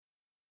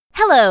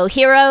Hello,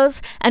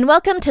 heroes, and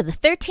welcome to the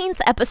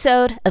 13th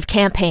episode of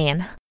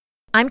Campaign.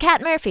 I'm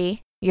Kat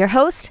Murphy, your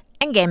host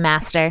and game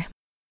master.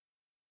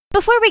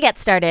 Before we get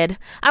started,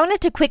 I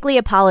wanted to quickly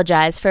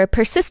apologize for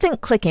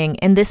persistent clicking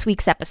in this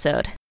week's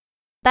episode.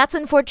 That's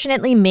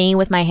unfortunately me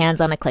with my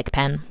hands on a click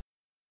pen.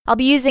 I'll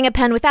be using a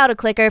pen without a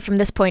clicker from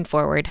this point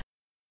forward.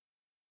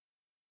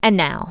 And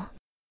now,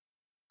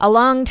 a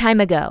long time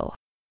ago,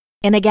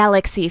 in a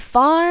galaxy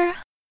far,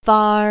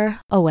 far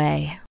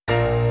away.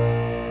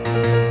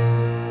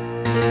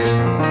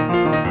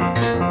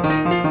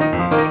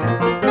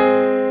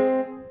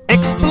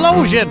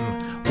 Explosion!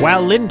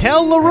 While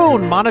Lintel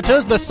Laroon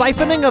monitors the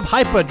siphoning of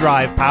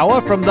hyperdrive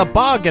power from the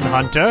Bargain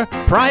Hunter,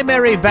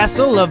 primary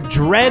vessel of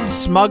dread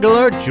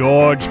smuggler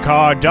George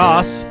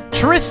Cardos,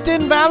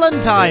 Tristan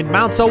Valentine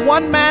mounts a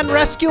one-man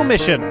rescue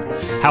mission.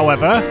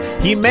 However,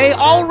 he may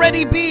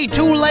already be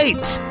too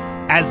late,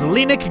 as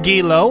Lenik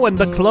Gilo and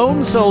the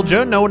clone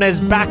soldier known as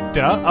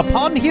Bacta,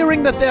 upon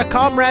hearing that their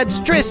comrades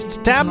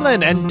Trist,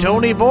 Tamlin, and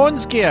Tony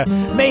Vornskir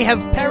may have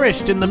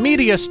perished in the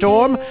meteor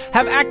storm,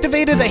 have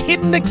activated a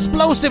hidden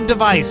explosive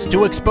device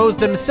to expose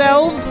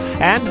themselves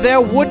and their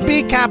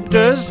would-be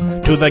captors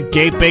to the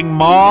gaping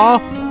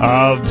maw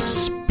of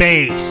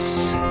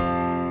space.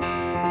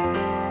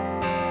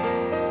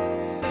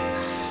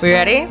 We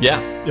ready?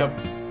 Yeah. Yep.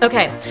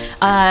 Okay,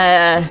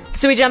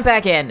 so we jump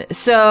back in.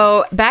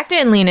 So Bacta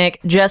and Lenik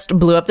just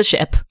blew up the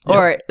ship,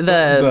 or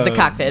the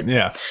cockpit.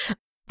 Yeah.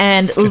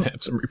 And It's gonna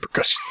have some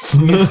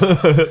repercussions.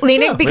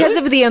 Lenik, because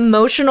of the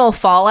emotional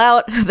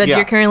fallout that Yeah.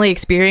 you're currently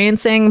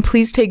experiencing,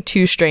 please take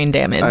 2 strain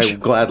damage.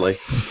 Gladly.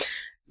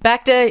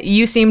 Bacta,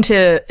 you seem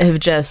to have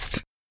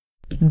just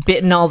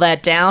bitten all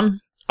that down.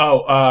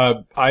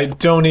 I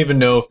don't even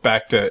know if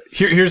Bacta...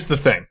 Here's the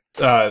thing,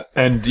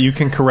 and you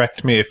can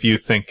correct me if you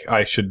think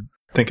I should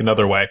think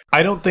another way.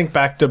 I don't think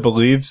Bacta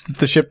believes that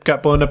the ship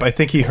got blown up. I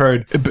think he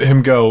heard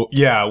him go,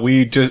 yeah,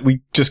 we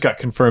just got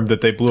confirmed that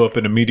they blew up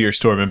in a meteor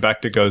storm, and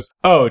Bacta goes,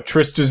 oh,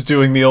 Trista's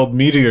doing the old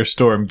meteor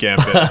storm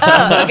gambit.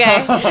 Oh,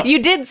 okay.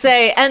 You did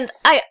say, and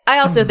I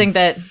also think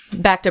that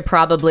Bacta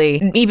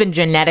probably, even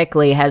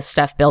genetically, has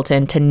stuff built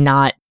in to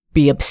not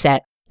be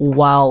upset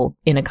while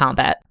in a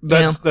combat.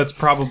 That's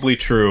probably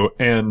true,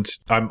 and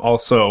I'm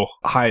also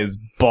high as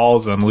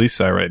balls on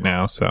Lisa right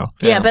now, so...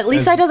 Yeah, but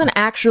Lisa doesn't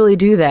actually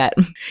do that.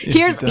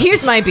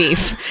 Here's my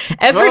beef.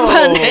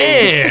 Everyone...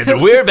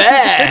 And we're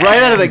back!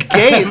 Right out of the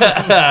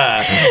gates!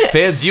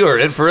 Fans, you are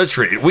in for a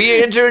treat.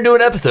 We enter into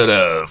an episode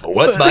of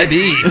What's My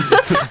Beef?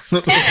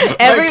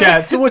 Hey,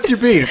 Kat, so what's your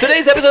beef?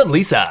 Today's episode,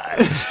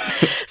 Lisa.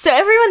 So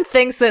everyone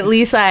thinks that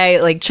Lisa,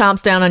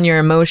 chomps down on your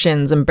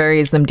emotions and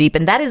buries them deep,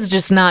 and that is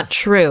just not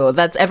true.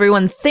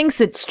 Everyone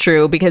thinks it's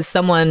true because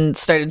someone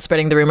started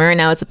spreading the rumor, and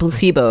now it's a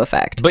placebo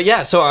effect. But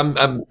yeah, so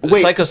I'm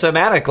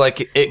psychosomatic.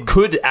 Like, it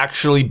could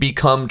actually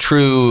become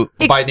true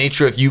by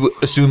nature of you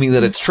assuming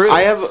that it's true.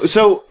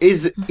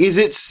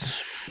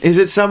 Is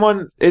it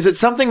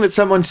something that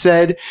someone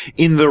said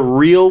in the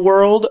real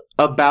world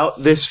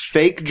about this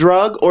fake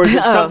drug, or is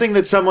it something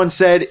that someone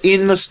said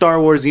in the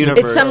Star Wars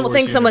universe? It's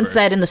something someone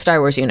said in the Star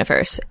Wars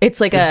universe. It's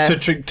like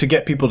to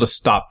get people to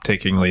stop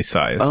taking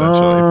Lisai,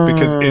 essentially,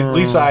 because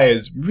Lisai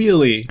is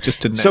really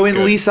just a net So in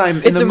good. Lisai, in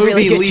It's the a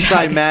really movie good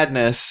Lisai drug.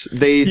 Madness,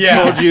 they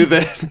told you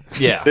that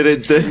that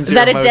it deadens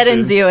your emotions.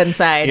 deadens you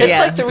inside. It's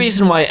Yeah. like the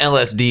reason why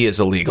LSD is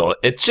illegal.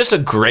 It's just a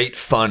great,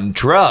 fun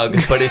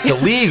drug, but it's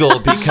illegal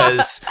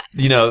because,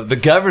 the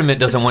government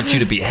doesn't want you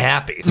to be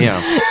happy.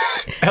 Yeah.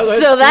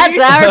 So that's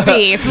our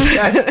beef.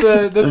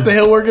 That's the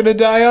hill we're gonna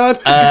die on.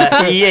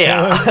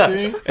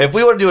 Yeah. If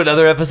we want to do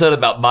another episode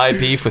about my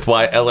beef with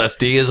why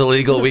LSD is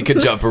illegal, we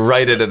could jump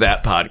right into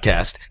that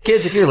podcast.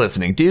 Kids, if you're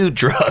listening, do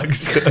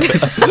drugs.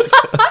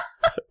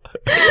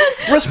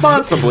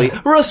 Responsibly.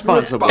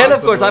 And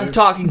of course, I'm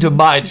talking to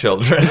my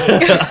children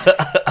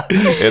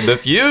in the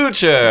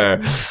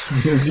future.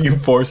 Because you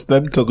force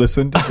them to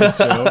listen to the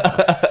show.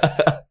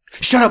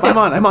 Shut up! I'm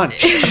on.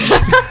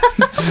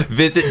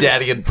 Visit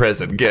Daddy in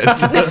prison, kids.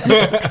 Back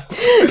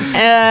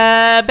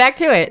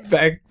to it.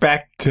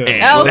 Back to.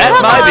 Oh, That's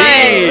come my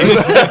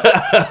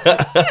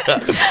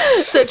beef.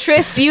 So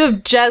Trist,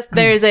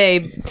 there's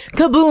a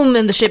kaboom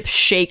and the ship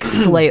shakes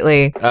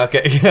slightly.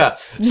 Okay, yeah.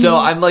 So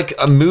I'm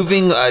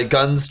moving,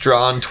 guns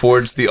drawn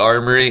towards the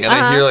armory, and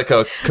I hear a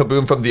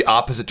kaboom from the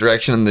opposite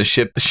direction, and the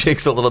ship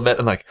shakes a little bit.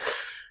 I'm like,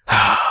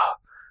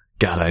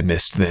 God, I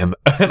missed them.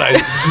 And I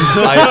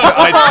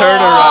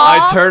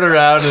turn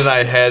around and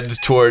I head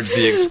towards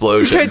the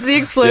explosion. Towards the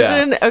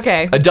explosion? Yeah.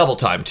 Okay. A double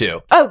time, too.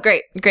 Oh,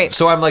 great.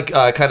 So I'm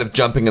kind of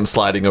jumping and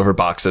sliding over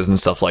boxes and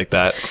stuff like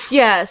that.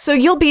 Yeah, so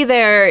you'll be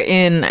there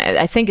in,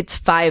 I think it's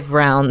 5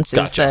 rounds.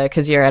 Gotcha.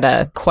 Because you're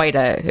at quite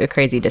a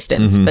crazy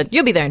distance. But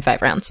you'll be there in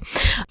 5 rounds.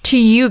 To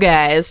you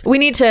guys, we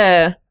need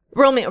to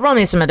roll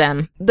me some of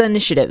them. The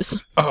initiatives.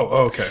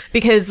 Oh, okay.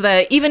 Because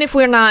even if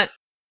we're not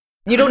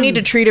You don't need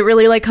to treat it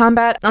really like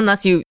combat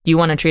unless you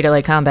want to treat it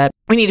like combat.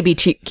 We need to be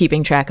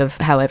keeping track of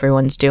how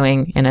everyone's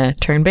doing in a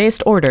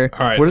turn-based order. All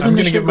right, What does I'm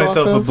going to initiative give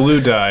myself off a of? blue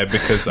die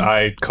because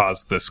I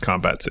caused this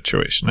combat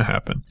situation to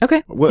happen.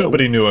 Okay.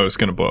 Nobody knew I was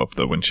going to blow up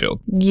the windshield.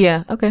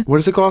 Yeah, okay. What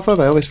does it go off of?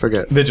 I always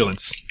forget.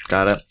 Vigilance.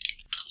 Got it.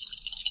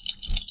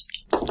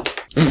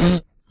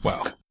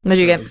 Wow. What do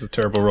you That get? was a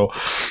terrible roll.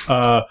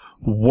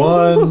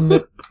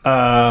 One...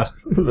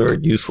 Those are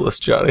useless,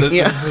 Johnny.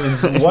 Yeah.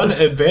 one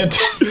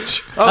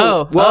advantage.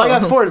 Oh, well, I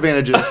got 4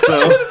 advantages,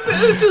 so.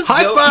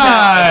 High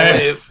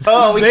five!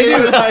 Oh, we They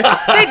can't do. even high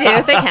They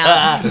do. They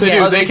count. They Yeah.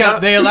 do. Oh, they count?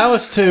 They allow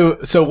us to.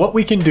 So what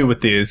we can do with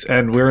these,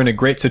 and we're in a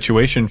great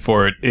situation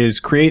for it, is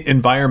create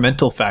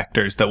environmental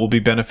factors that will be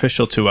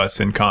beneficial to us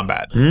in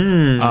combat.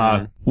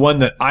 One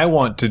that I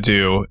want to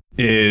do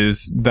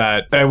is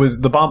that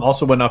the bomb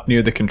also went off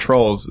near the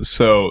controls,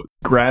 so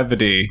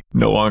gravity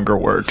no longer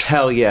works.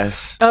 Hell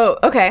yes. Oh,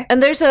 okay.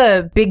 And there's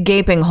a big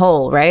gaping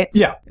hole, right?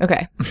 Yeah.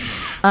 Okay.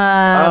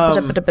 Well,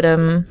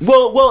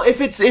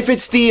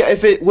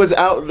 if it was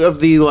out of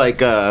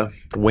the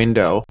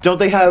window, don't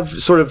they have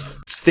sort of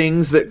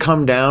things that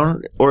come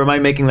down, or am I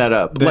making that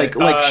up? Like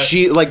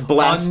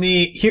blast. On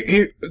the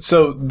here.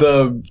 So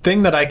the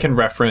thing that I can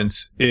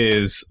reference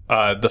is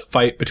the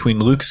fight between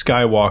Luke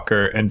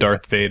Skywalker and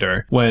Darth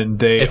Vader when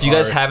they. If you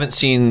guys haven't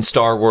seen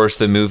Star Wars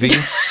the movie,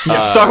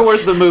 Star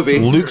Wars the movie.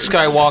 Luke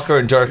Skywalker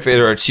and Darth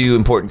Vader are 2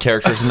 important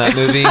characters in that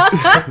movie,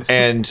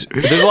 and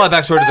there's a lot of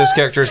backstory to those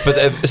characters. But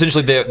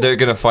essentially, they're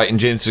going to fight, and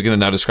James is going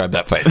to now describe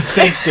that fight.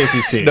 Thanks,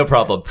 JPC. No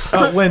problem.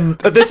 When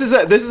This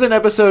is an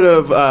episode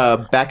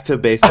of Back to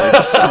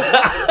Basics,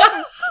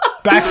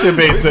 back to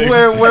basics.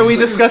 where we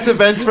discuss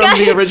events from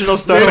the original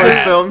Star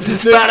Wars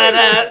films.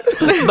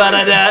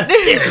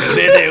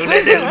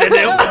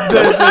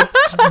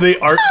 The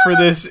art for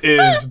this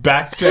is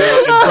back to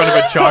in front of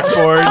a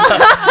chalkboard.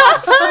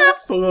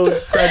 A little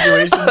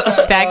graduation.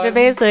 Back to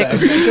basics.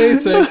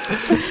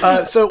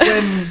 Basics. So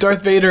when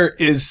Darth Vader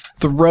is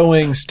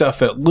throwing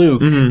stuff at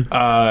Luke,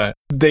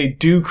 they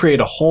do create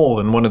a hole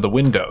in one of the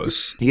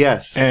windows,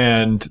 Yes.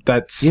 and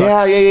that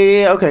sucks.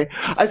 Yeah. Okay.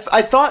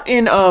 I thought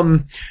in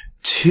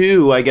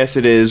 2, I guess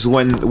it is,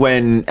 when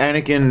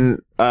Anakin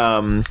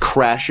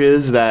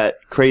crashes that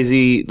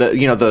crazy,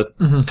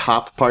 the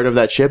top part of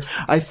that ship.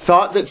 I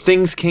thought that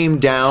things came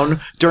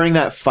down during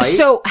that fight.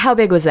 So, how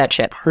big was that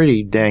ship?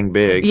 Pretty dang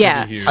big.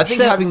 Yeah. I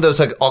think having those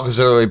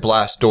auxiliary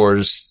blast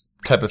doors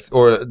type of,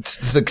 or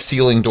the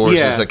ceiling doors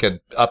Yeah. is like an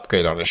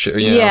upgrade on a ship.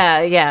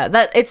 Yeah.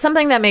 That it's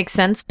something that makes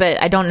sense,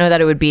 but I don't know that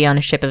it would be on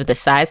a ship of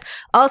this size.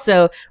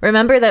 Also,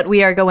 remember that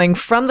we are going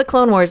from the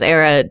Clone Wars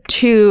era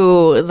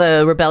to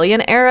the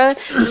Rebellion era,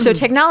 so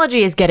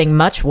technology is getting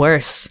much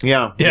worse.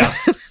 Yeah. Yeah.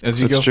 As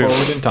you That's go true.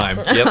 forward in time.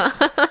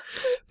 Yep.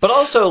 But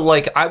also,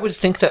 I would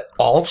think that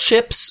all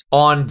ships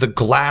on the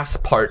glass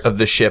part of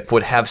the ship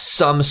would have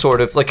some sort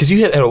of, because you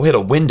hit a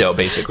window,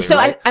 basically, So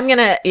right? I'm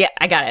gonna,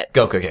 I got it.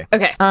 Go, okay.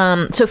 Okay.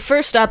 So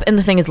first up in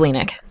the thing is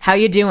Lenik. How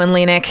you doing,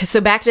 Lenik?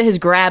 So back to his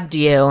grabbed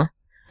you.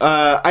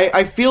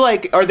 I feel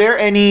like, are there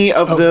any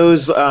of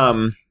those,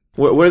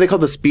 what are they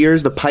called? The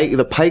spears? The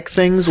pike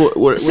things?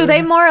 So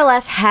they more or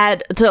less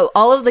had, so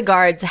all of the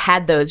guards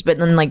had those, but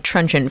in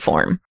truncheon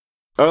form.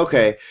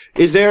 Okay.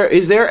 Is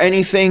there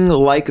anything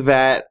like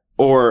that,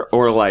 or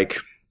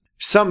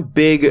some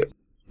big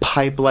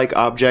pipe-like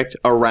object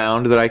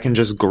around that I can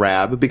just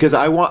grab? Because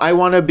I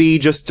want to be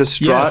just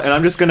distraught, Yes. and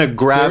I'm just gonna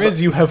grab. There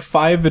is. You have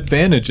 5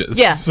 advantages.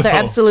 Yeah, so. there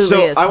absolutely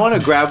So is. I want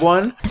to grab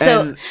one.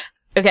 So-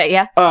 Okay,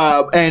 yeah.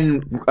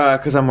 And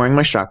because I'm wearing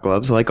my shock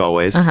gloves, like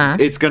always, Uh-huh.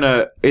 it's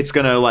gonna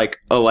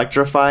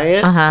electrify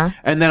it,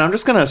 and then I'm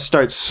just gonna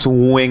start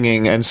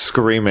swinging and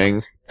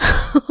screaming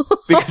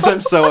because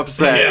I'm so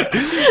upset.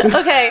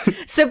 Okay,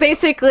 so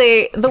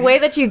basically, the way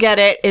that you get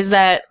it is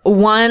that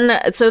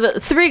the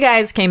 3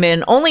 guys came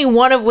in, only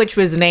one of which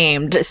was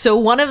named. So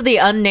one of the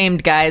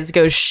unnamed guys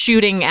goes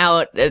shooting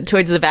out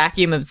towards the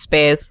vacuum of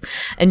space,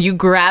 and you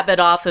grab it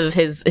off of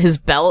his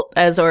belt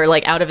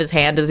out of his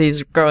hand as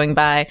he's going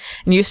by,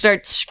 and you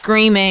start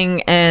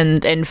screaming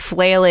and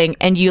flailing,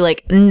 and you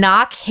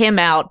knock him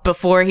out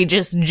before he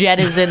just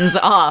jettisons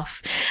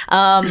off.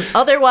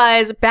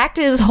 Otherwise, Bacta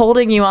is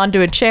holding you onto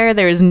a chair.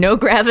 There is no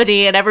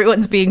gravity, and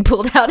everyone's being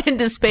pulled out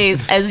into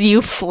space as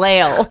you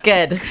flail.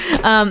 Good.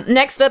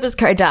 Next up is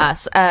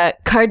Cardass.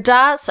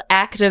 Cardass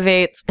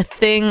activates a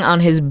thing on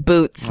his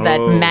boots that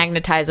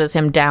magnetizes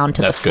him down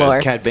to That's the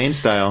floor. Cad Bane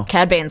style.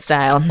 Cad Bane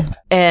style.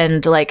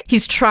 And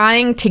he's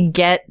trying to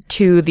get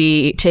to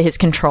his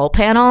control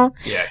panel,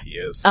 Yeah, he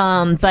is.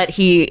 but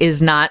he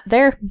is not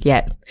there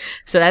yet.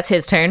 So that's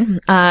his turn.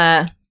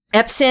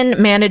 Epson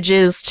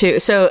manages to,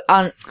 so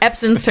on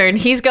Epson's turn,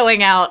 he's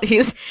going out,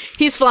 he's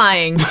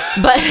flying,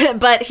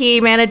 but he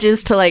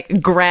manages to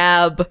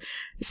grab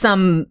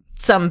some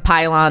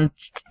pylon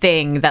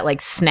thing that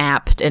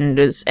snapped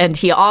and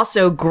he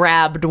also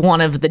grabbed one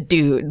of the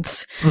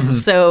dudes.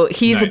 So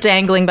he's Nice.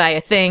 dangling by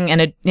a thing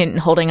and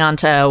holding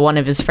onto one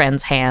of his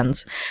friend's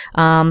hands.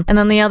 And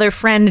then the other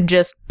friend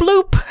just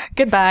bloop,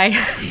 goodbye.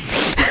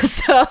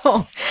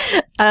 So,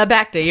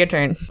 Bacta, your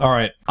turn. All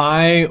right.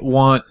 I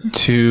want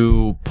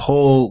to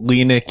pull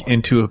Lenik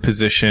into a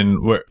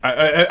position where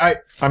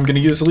I'm going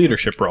to use a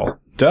leadership role.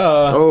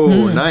 Duh.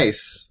 Oh,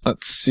 nice.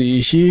 Let's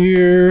see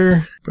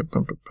here.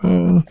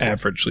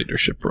 Average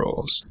leadership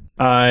roles.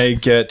 I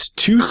get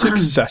 2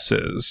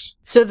 successes.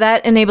 So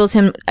that enables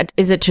him,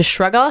 is it to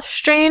shrug off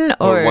strain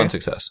Or one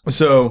success.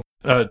 So,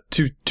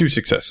 two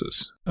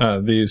successes.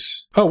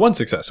 1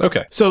 success.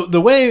 Okay. So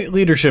the way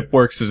leadership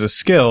works as a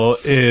skill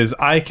is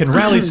I can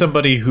rally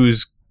somebody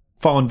who's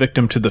fallen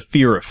victim to the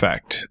fear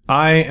effect.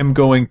 I am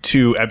going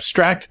to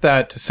abstract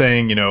that to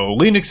saying,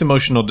 Lenik's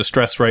emotional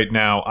distress right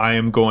now. I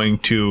am going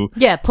to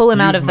pull him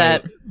out use of my-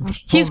 that.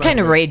 He's kind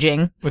of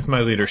raging. with my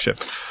leadership.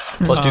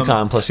 Plus 2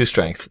 con, plus 2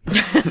 strength.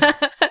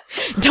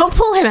 Don't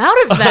pull him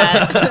out of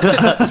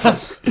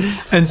that.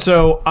 And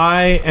so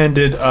I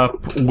ended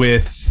up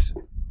with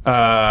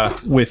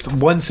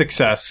 1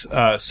 success.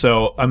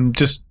 So I'm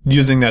just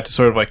using that to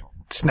sort of like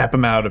snap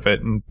him out of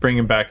it and bring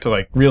him back to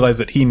like realize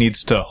that he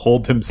needs to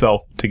hold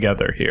himself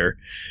together here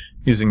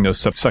using those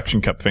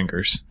suction cup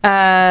fingers.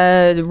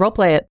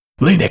 Roleplay it.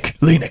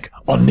 Lenik,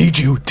 I'll need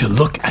you to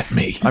look at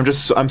me.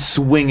 I'm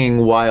swinging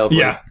wildly.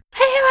 Yeah.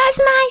 Who was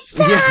my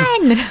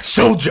son?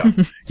 Soldier,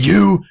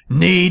 you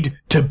need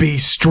to be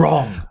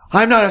strong.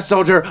 I'm not a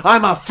soldier.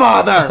 I'm a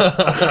father.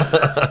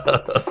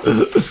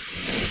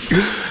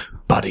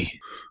 Buddy,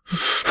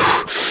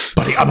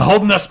 I'm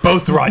holding us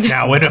both right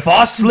now, and if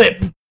I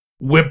slip,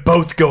 we're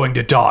both going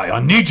to die. I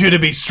need you to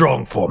be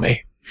strong for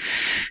me.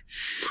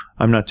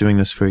 I'm not doing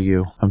this for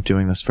you. I'm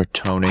doing this for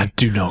Tony. I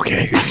do not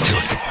care who you do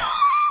it for.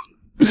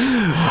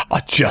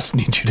 I just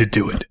need you to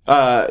do it.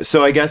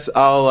 So I guess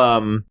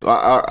I'll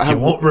You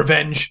want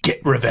revenge?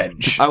 Get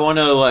revenge. I want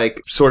to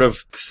like sort of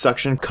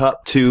suction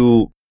cup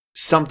to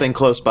something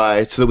close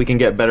by so that we can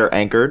get better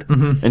anchored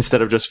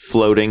instead of just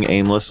floating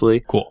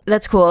aimlessly. Cool.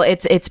 That's cool.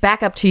 It's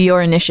back up to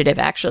your initiative,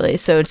 actually.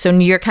 So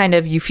you're kind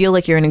of, you feel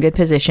like you're in a good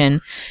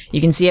position.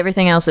 You can see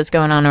everything else that's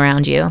going on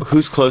around you.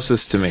 Who's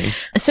closest to me?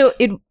 So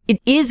it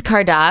is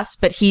Cardass,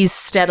 but he's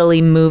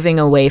steadily moving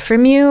away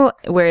from you,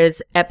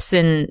 whereas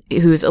Epson,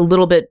 who's a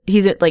little bit,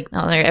 he's at like,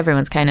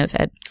 everyone's kind of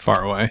at,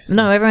 Far away.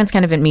 no, everyone's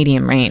kind of at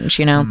medium range,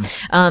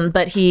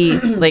 but he,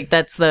 like,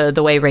 that's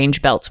the way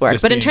range belts work.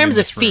 Just But in being terms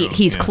in of this feet, room,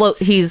 he's yeah.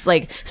 he's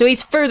like, so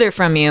he's further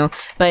from you,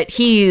 but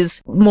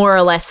he's more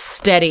or less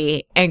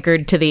steady,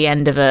 anchored to the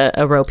end of a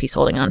rope he's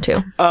holding onto.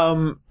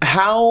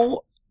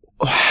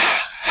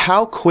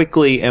 How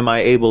quickly am I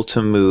able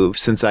to move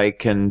since I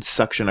can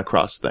suction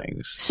across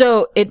things?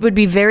 So it would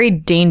be very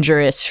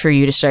dangerous for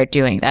you to start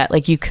doing that.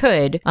 Like you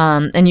could,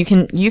 and you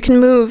can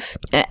move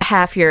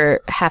half your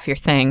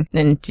thing,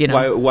 and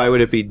Why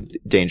would it be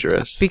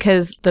dangerous?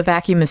 because the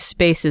vacuum of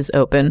space is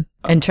open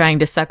and trying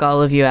to suck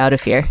all of you out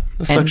of here.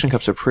 The suction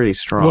cups are pretty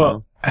strong.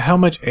 Well, how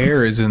much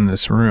air is in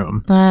this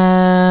room?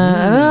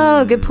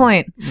 Oh, good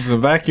point. The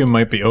vacuum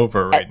might be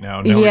over right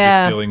now. Now we're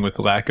yeah. just dealing with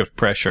lack of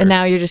pressure. And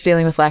now you're just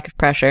dealing with lack of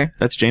pressure.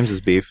 That's James's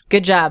beef.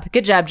 Good job,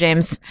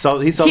 James. He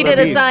solved He our did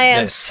a beef.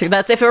 science.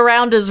 That's if a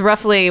round is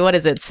roughly,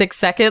 6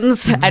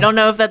 seconds? I don't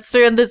know if that's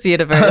true in this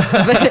universe,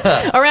 but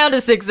a round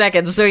is 6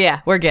 seconds. So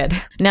yeah, we're good.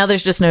 Now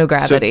there's just no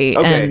gravity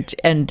okay.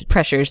 and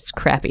pressure's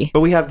crappy.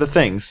 But we have the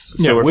things,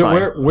 so yeah, we're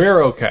fine.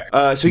 we're okay.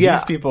 So yeah.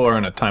 These people are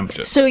on a time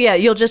budget. So yeah,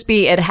 you'll just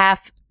be at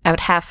half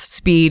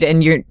speed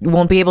and you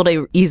won't be able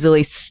to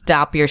easily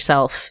stop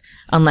yourself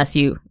unless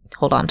you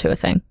hold on to a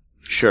thing.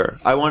 Sure.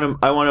 I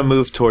want to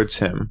move towards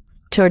him.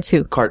 Towards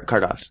who?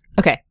 Cardass.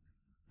 Okay.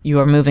 You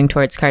are moving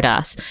towards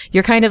Cardass.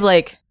 You're kind of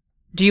like,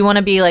 do you want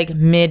to be like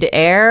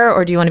mid-air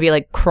or do you want to be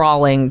like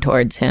crawling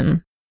towards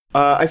him?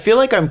 I feel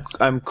like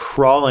I'm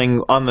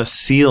crawling on the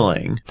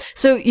ceiling.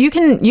 So you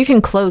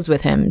can close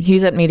with him.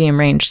 He's at medium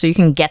range, so you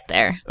can get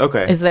there.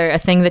 Okay. Is there a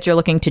thing that you're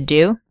looking to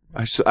do?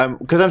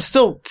 Because I'm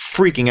still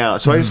freaking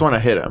out, so I just want to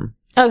hit him.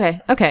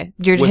 Okay.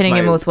 You're With hitting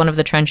him my- with one of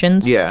the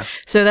truncheons? Yeah.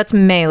 So that's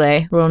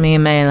melee. Roll me a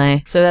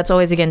melee. So that's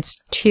always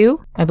against 2.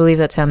 I believe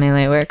that's how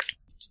melee works.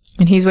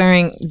 And he's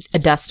wearing a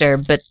duster,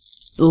 but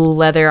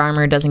leather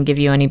armor doesn't give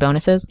you any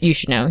bonuses. You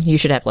should know. You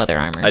should have leather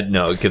armor.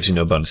 No, it gives you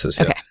no bonuses.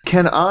 Yeah. Okay.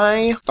 Can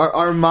I?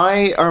 Are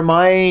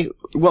my?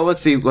 Well,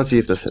 let's see if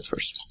this hits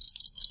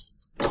first.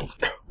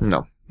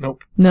 No,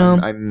 Nope. No.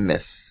 I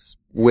miss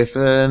with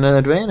an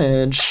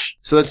advantage.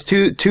 So that's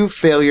two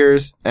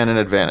failures and an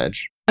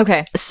advantage.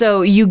 Okay,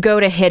 so you go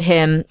to hit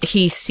him,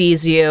 he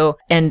sees you,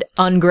 and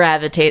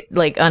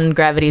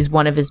ungravities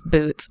one of his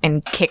boots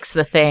and kicks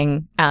the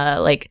thing,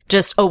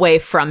 just away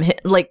from him.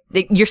 Like,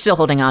 you're still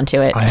holding on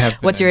to it. I have.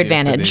 What's your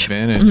advantage?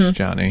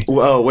 Johnny?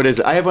 Oh, what is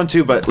it? I have one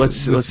too, but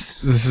let's.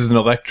 This is an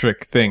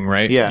electric thing,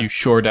 right? Yeah. You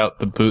shored out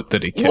the boot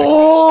that he kicked,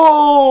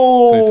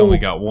 Oh, so he's only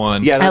got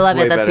one. Yeah, that's I love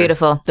way it. That's better.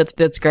 beautiful.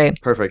 That's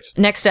great. Perfect.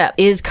 Next up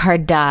is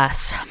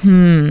Cardass.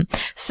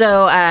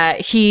 So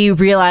he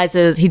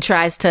realizes he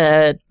tries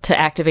to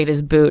activate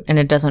his boot and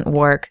it doesn't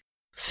work.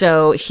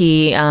 So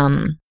he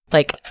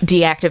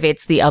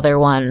deactivates the other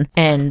one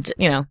and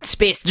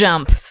space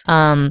jumps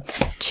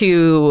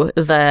to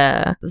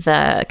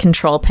the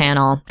control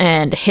panel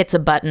and hits a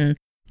button.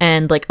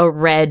 and like a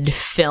red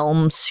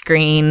film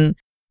screen.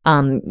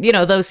 You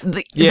know, that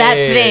thing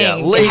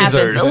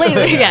Lasers.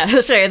 happens. Yeah,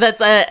 sure. That's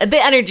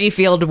the energy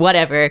field,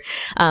 whatever,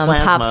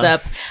 pops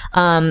up.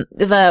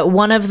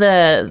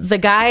 The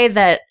guy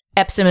that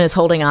Epsom is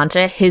holding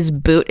onto, his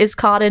boot is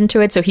caught into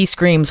it, so he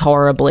screams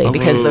horribly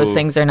because those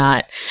things they're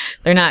not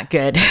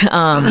good.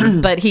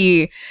 But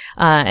he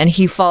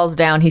falls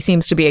down. He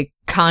seems to be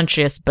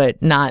conscious,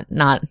 but not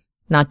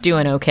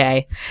doing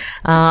okay.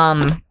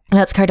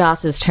 That's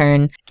Cardas's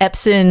turn.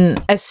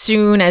 Epson, as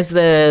soon as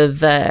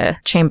the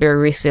chamber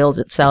reseals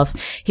itself,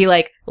 he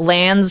like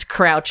lands,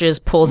 crouches,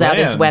 pulls out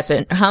his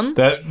weapon.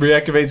 That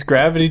reactivates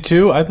gravity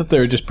too? I thought they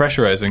were just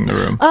pressurizing the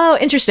room. Oh,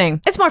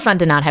 interesting. It's more fun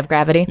to not have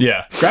gravity.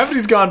 Yeah.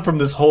 Gravity's gone from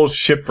this whole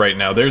ship right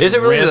now. There's Is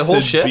it really the rancid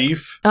whole ship?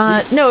 beef.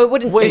 No, it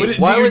wouldn't. Wait,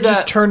 Do why you would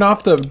just that turn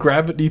off the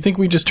gravity? Do you think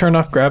we just turn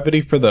off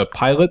gravity for the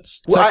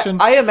pilots section?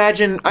 I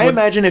imagine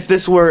if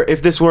this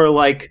were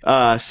like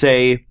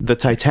say the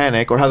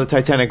Titanic, or how the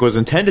Titanic was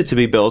intended to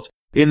be built.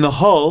 In the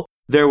hull,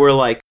 there were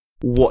like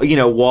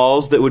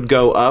walls that would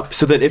go up,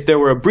 so that if there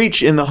were a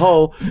breach in the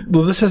hull,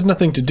 well, this has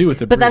nothing to do with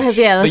the But breach. that has,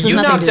 yeah, this But you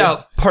is nothing knocked to do.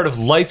 out part of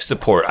life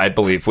support, I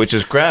believe, which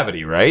is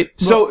gravity, right?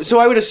 So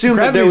I would assume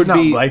that there Gravity's would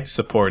not be life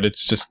support.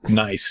 It's just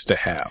nice to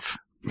have.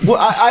 Well,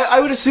 I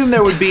would assume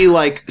there would be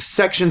like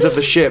sections of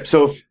the ship.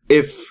 So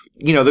if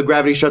the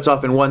gravity shuts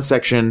off in one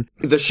section,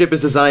 the ship is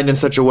designed in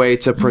such a way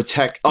to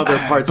protect other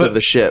parts of the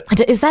ship.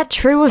 Is that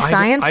true of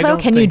science, I though? don't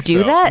Can you think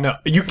do so. that? No,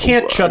 you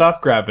can't shut off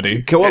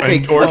gravity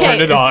Okay, or okay. turn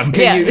it on.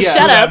 Yeah,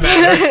 shut up.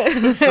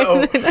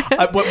 So,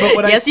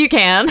 but Yes, you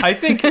can. I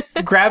think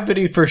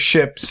gravity for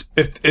ships,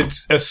 if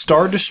it's a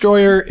Star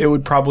Destroyer, it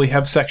would probably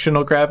have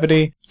sectional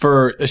gravity.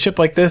 For a ship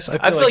like this,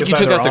 I feel like you it's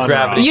took either out the on or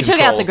gravity. off. You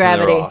took out the controls and they're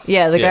gravity. off.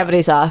 Yeah, the Yeah.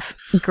 gravity's off.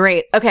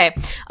 Great. Okay.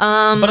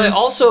 But I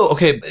also,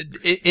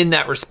 in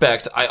that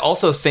respect, I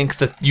also think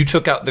that you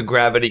took out the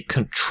gravity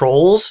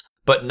controls,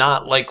 but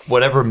not like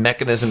whatever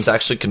mechanisms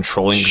actually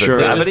controlling Sure.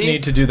 the They just gravity.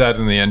 need to do that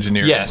in the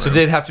engineering Yeah, room. so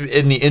they'd have to be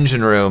in the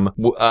engine room,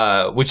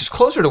 which is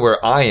closer to where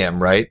I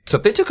am, right? So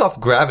if they took off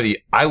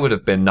gravity,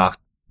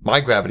 my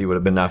gravity would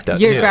have been knocked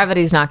out Your too.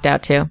 gravity's knocked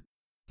out, too.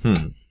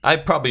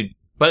 I'd probably,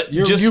 but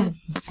you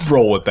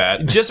roll with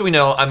that. just so we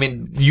know, I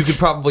mean, you could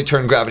probably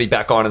turn gravity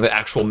back on in the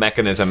actual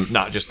mechanism,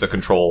 not just the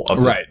control of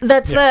the Right.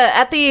 That's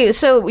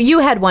so you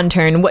had one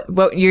turn.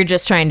 What you're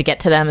just trying to get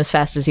to them as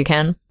fast as you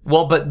can.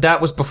 Well, but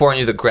that was before I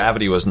knew that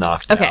gravity was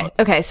knocked out.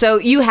 Okay. So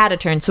you had a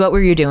turn. So what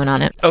were you doing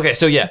on it? Okay,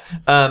 so yeah,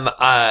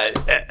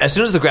 as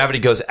soon as the gravity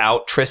goes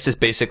out, Trist is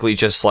basically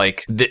just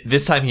like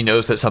this time he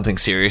knows that something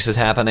serious is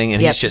happening,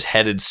 and Yep. he's just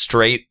headed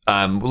straight,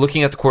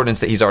 looking at the coordinates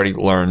that he's already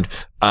learned,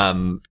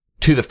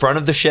 to the front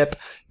of the ship,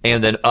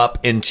 and then up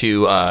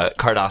into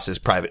Cardas's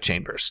private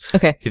chambers.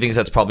 Okay. He thinks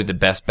that's probably the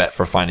best bet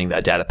for finding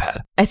that data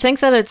pad. I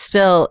think that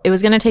it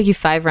was going to take you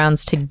 5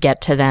 rounds to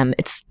get to them.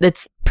 It's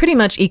pretty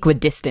much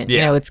equidistant.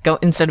 Yeah. It's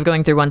instead of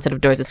going through one set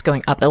of doors, it's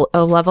going up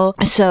a level.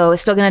 So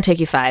it's still going to take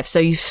you 5. So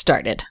you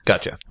started.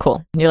 Gotcha.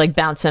 Cool. You're like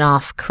bouncing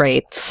off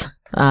crates.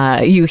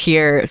 You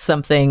hear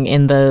something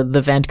in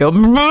the vent go.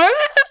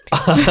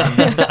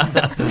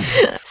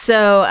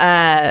 So,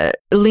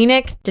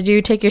 Lenik, did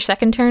you take your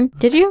second turn?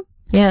 Did you?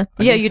 Yeah.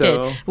 Yeah, think you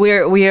so. did.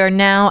 We are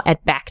now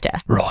at Bacta.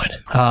 Right.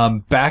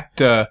 Back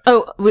to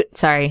Oh,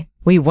 sorry.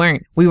 We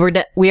weren't. We are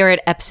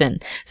at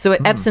Epson. So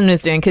what Epson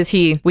was doing, because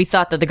we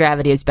thought that the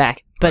gravity is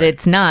back, but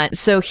it's not.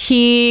 So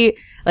he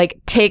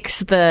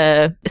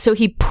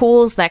he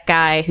pulls that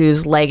guy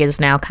whose leg is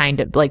now kind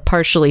of like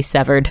partially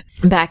severed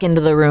back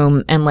into the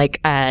room and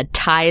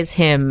ties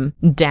him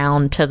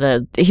down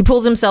he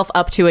pulls himself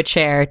up to a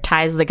chair,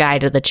 ties the guy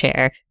to the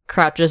chair,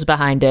 crouches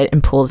behind it,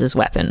 and pulls his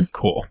weapon.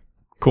 Cool.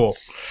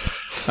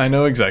 I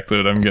know exactly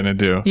what I'm gonna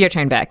do. Your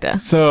turn, Bacta.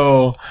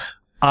 So,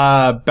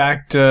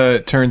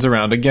 Bacta turns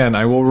around again.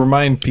 I will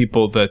remind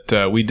people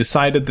that we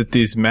decided that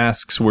these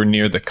masks were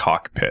near the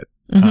cockpit.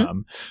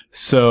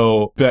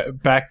 So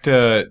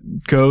Bacta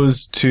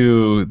goes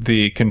to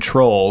the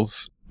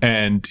controls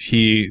and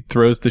he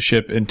throws the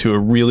ship into a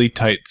really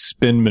tight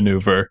spin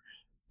maneuver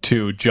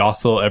to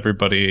jostle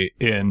everybody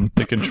in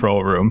the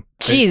control room.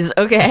 Jeez,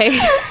 okay.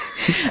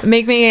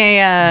 Make me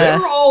They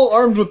were all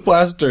armed with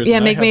blasters. yeah,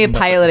 and I make me a had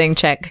nothing. piloting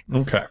check.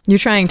 Okay. You're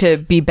trying to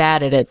be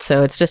bad at it,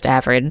 so it's just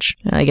average.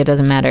 Like, it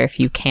doesn't matter if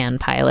you can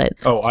pilot.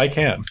 Oh, I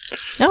can.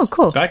 Oh,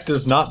 cool.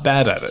 Bacta's not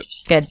bad at it.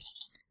 Good.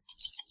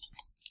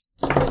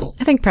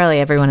 I think probably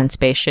everyone in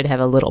space should have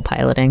a little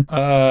piloting.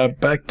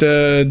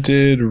 Bacta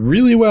did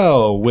really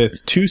well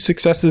with 2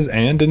 successes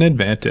and an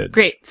advantage.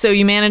 Great. So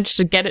you managed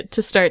to get it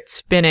to start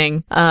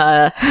spinning.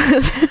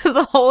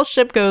 The whole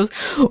ship goes,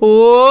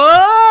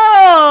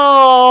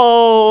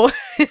 whoa!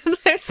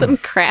 There's some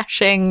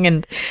crashing,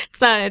 and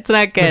it's not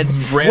good. It's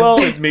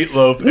rancid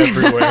meatloaf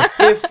everywhere.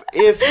 If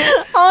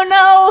Oh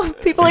no!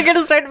 People are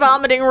gonna start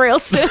vomiting real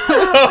soon.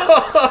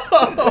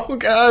 Oh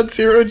god,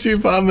 Zero G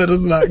vomit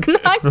is not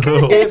good. Not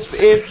good.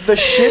 if if the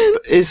ship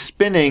is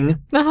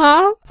spinning,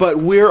 Uh-huh. but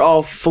we're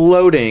all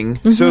floating,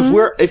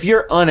 so if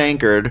you're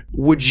unanchored,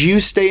 would you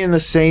stay in the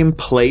same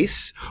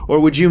place, or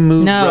would you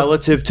move No.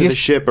 relative to the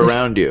ship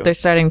around you? They're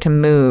starting to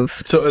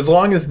move. So as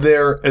long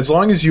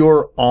as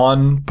you're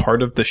on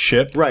part of the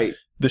ship, Right.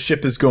 the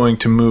ship is going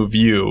to move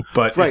you.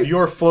 But Right. if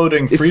you're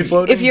floating, free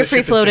floating, If you're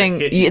free floating,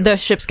 the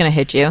ship's going to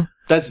hit you.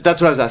 That's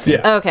what I was asking.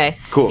 Yeah. Okay.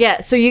 Cool.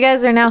 Yeah, so you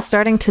guys are now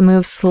starting to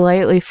move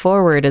slightly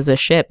forward as a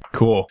ship.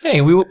 Cool.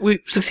 Hey, we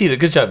succeeded.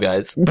 Good job,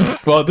 guys.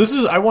 Well,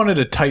 I wanted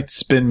a tight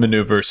spin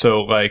maneuver,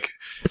 so like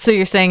So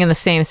you're staying in the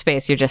same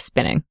space, you're just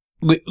spinning.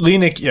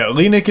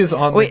 Lenik is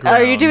on Wait, the ground.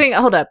 are you doing...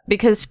 Hold up,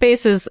 because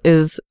space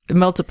is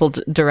multiple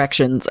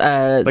directions.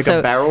 Like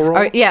a barrel roll?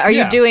 Are Yeah,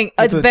 you doing...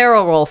 It's it's a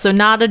barrel roll, so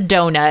not a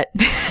donut.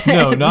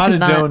 No, not a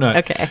donut.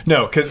 Okay.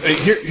 No, because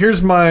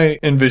here's my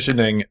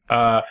envisioning.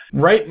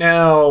 Right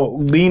now,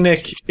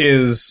 Lenik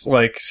is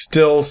like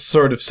still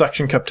sort of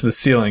suction cupped to the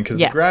ceiling because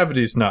Yeah. the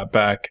gravity's not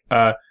back.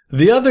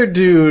 The other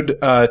dude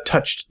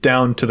touched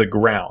down to the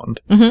ground.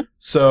 Mhm.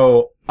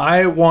 So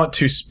I want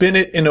to spin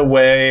it in a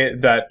way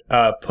that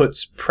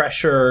puts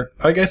pressure.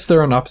 I guess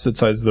they're on opposite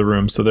sides of the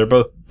room, so they're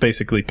both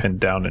basically pinned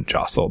down and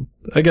jostled.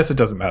 I guess it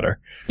doesn't matter.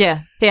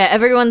 Yeah,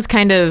 everyone's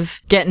kind of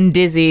getting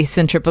dizzy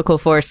centrifugal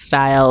force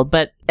style,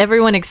 but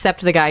everyone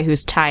except the guy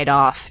who's tied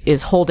off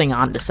is holding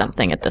on to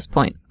something at this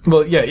point.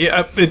 Well,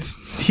 yeah. It's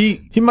he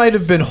might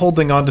have been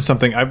holding on to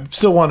something. I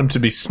still want him to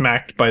be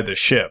smacked by the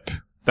ship.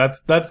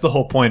 That's the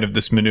whole point of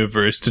this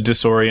maneuver, is to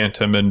disorient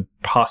him and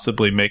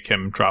possibly make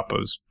him drop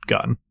his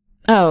gun.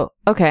 Oh,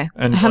 okay.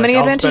 And How many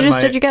I'll spend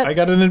advantages did you get? I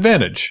got an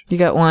advantage. You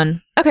got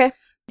one. Okay.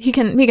 He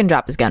can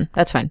drop his gun.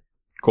 That's fine.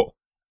 Cool.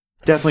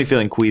 Definitely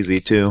feeling queasy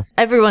too.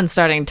 Everyone's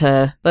starting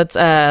to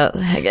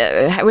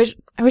I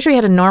wish we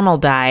had a normal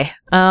die.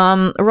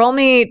 Roll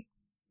me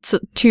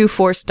 2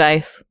 force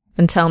dice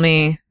and tell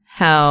me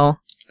how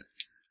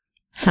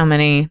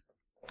many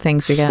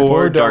things we got.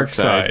 4 dark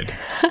side.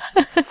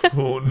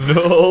 Oh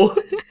no.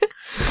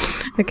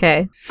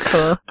 Okay,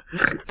 cool.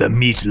 The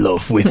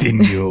meatloaf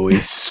within you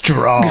is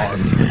strong.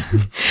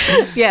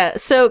 Yeah,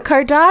 so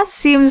Cardass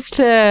seems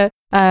to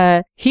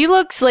he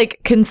looks like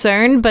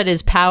concerned but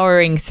is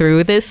powering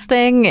through this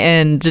thing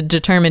and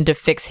determined to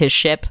fix his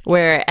ship,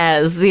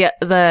 whereas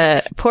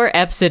the poor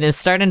Epson is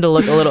starting to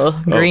look a little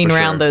green for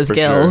around sure, those for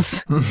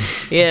gills.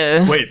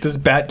 Yeah. Wait, this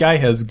bat guy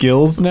has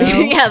gills now?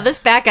 Yeah, this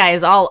bat guy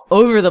is all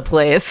over the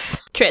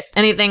place. Tris,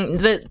 anything?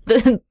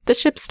 The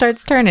ship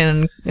starts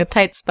turning in a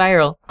tight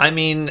spiral. I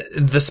mean,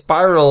 the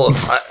spiral,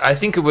 I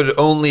think it would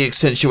only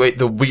accentuate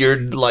the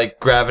weird, like,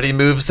 gravity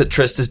moves that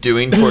Trist is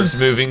doing towards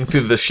moving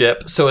through the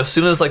ship. So as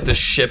soon as, like, the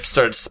ship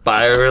starts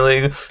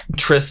spiraling,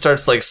 Trist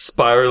starts, like,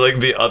 spiraling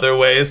the other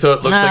way, so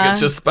it looks like it's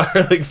just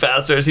spiraling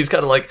faster. As he's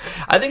kind of like,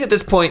 I think at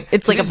this point,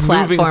 It's like he's a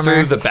moving platformer.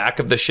 through the back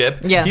of the ship.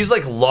 Yeah. He's,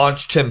 like,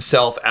 launched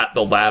himself at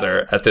the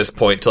ladder at this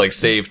point to, like,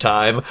 save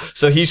time.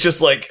 So he's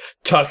just, like,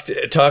 tucked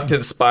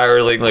and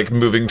spiraling, like,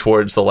 moving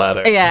towards the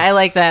ladder. Yeah, I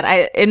like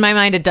that. In my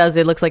mind, it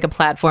looks like a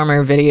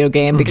platformer video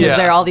game because Yeah.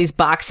 there are all these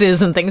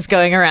boxes and things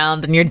going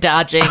around and you're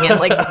dodging and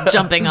like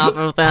jumping off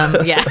of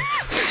them. Yeah.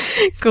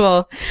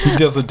 Cool. He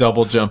does a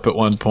double jump at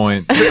one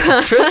point.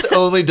 Trist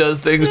only does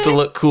things to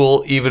look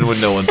cool even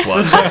when no one's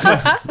watching.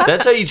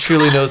 That's how you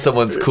truly know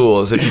someone's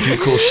cool, is if you do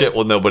cool shit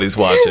while nobody's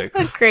watching.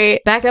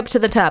 Great. Back up to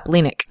the top,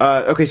 Lenik.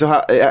 Okay,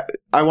 so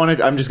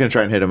I'm just gonna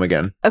try and hit him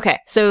again. Okay,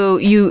 so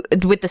you,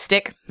 with the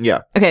stick? Yeah.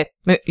 Okay,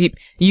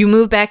 you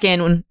move back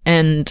in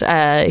and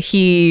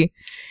he's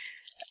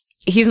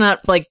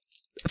not like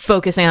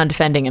focusing on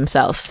defending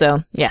himself,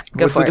 so yeah,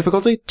 go What's for the it.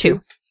 difficulty?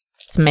 2.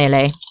 It's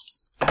melee.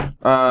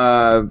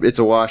 It's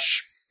a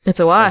wash. It's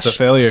a wash. It's a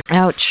failure.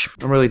 Ouch.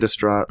 I'm really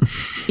distraught.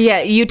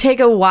 Yeah, you take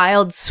a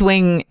wild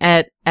swing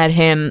at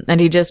him, and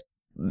he just,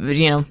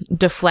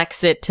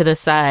 deflects it to the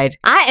side.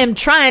 I am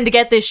trying to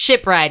get this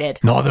ship righted.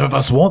 Neither of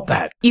us want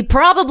that. You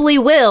probably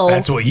will.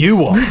 That's what you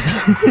want.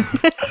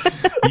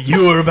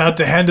 You were about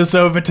to hand us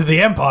over to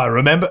the Empire,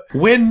 remember?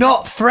 We're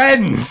not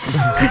friends.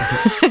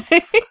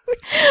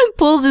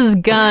 Pulls his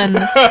gun.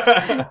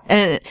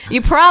 And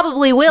you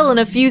probably will in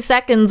a few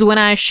seconds when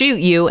I shoot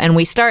you, and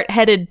we start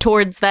headed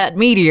towards that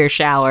meteor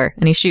shower.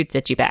 And he shoots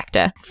at you,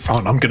 Bacta.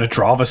 Fine, I'm going to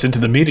drive us into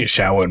the meteor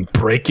shower and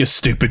break your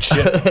stupid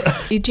ship.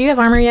 Do you have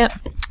armor yet?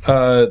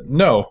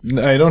 No,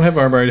 I don't have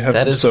armor. I have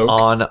That is soak.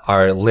 on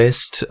our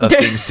list of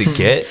things to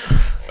get.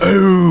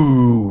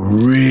 Oh,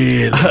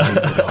 really?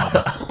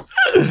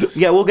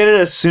 Yeah, we'll get it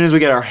as soon as we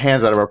get our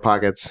hands out of our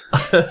pockets.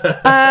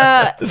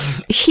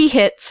 He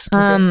hits.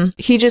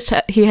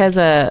 He has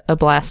a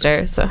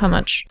blaster. So how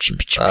much?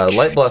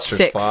 Light blaster's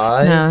 6.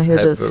 5. No, he I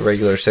have just a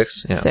regular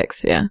 6. Yeah.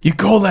 6, yeah. You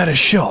call that a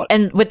shot?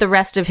 And with the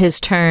rest of his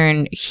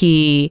turn,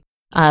 he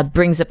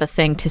brings up a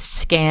thing to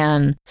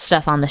scan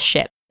stuff on the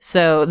ship.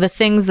 So the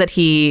things that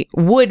he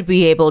would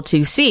be able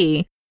to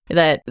see,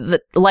 that the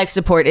life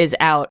support is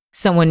out,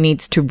 someone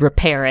needs to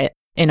repair it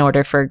in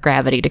order for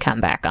gravity to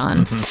come back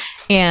on.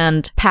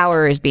 and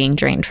power is being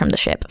drained from the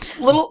ship.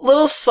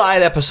 Little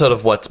side episode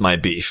of What's My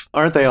Beef.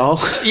 Aren't they all?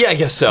 Yeah, I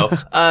guess so.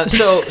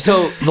 So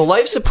the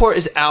life support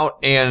is out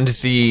and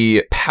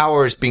the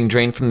power is being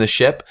drained from the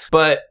ship,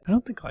 but I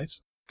don't think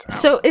life's out.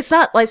 So it's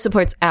not life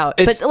support's out,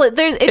 but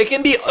it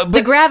can be.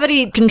 The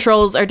gravity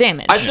controls are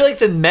damaged. I feel like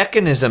the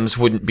mechanisms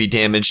wouldn't be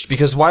damaged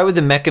because why would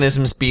the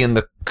mechanisms be in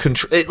the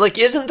control? Like,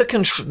 isn't the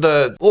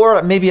control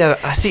or maybe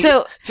I see.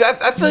 So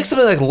I feel like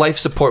something like life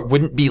support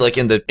wouldn't be like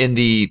in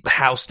the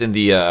housed in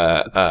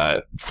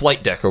the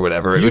flight deck or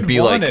whatever. It would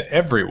be want like it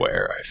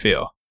everywhere. I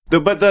feel.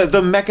 But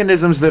the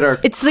mechanisms that are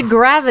it's the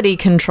gravity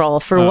control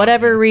for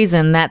whatever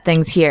reason that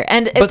thing's here,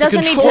 and it But the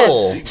doesn't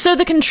control- need to. So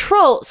the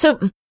control. So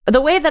the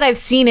way that I've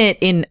seen it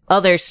in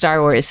other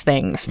Star Wars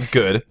things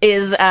good.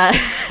 is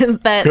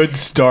that Good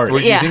start. We're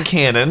Yeah. using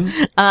canon.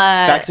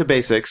 back to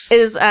basics.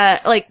 is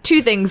like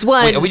two things.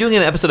 One, Wait, are we doing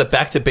an episode of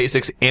Back to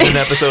Basics and an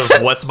episode of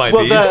What's My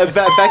Well, Beef? the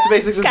back to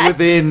basics is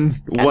within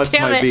What's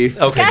damn My it. Beef.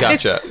 Okay,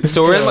 gotcha.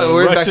 So we're in Back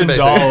to Russian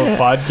Basics. doll of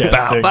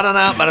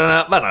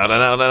podcasting.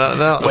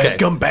 Okay.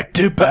 Welcome back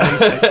to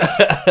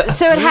basics.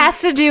 so it has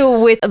to do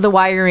with the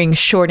wiring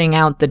shorting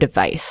out the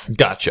device.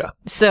 Gotcha.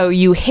 So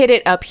you hit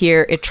it up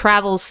here, it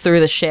travels through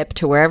the ship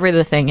to wherever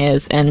the thing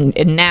is, and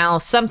now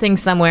something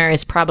somewhere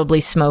is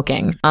probably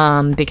smoking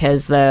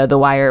because the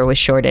wire was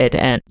shorted,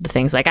 and the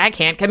thing's like, I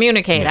can't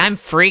communicate. I'm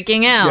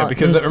freaking out. Yeah,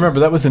 because remember,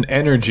 that was an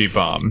energy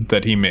bomb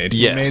that he made.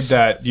 Yes. He made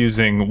that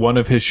using one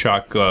of his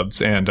shot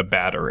gloves and a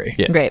battery.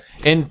 Yeah. Great.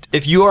 And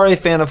if you are a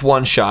fan of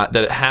One Shot,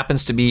 that it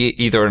happens to be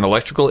either an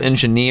electrical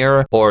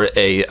engineer or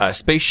a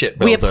spaceship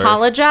We builder,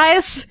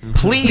 apologize.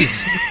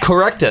 please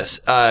correct us.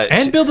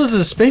 And build us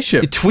a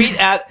spaceship. Tweet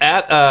at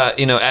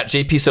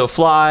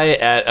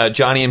JPSoFly, at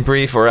Johnny and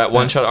Brief, or at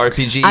One Shot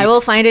RPG. I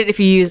will find it if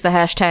you use the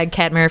hashtag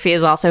Cat Murphy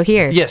is also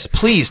here. Yes,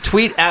 please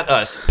tweet at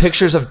us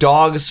pictures of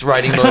dogs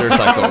riding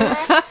motorcycles.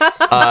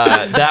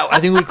 That I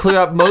think would clear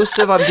up most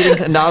of. I'm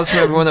getting nods from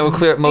everyone that would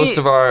clear up most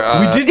of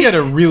our. We did get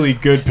a really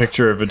good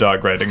picture of a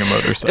dog riding a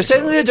motorcycle. It's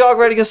technically a dog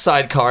riding a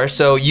sidecar,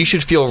 so you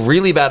should feel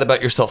really bad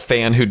about yourself,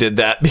 fan who did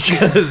that,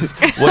 because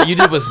what you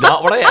did was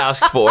not what I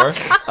asked for.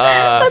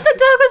 But the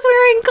dog was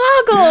wearing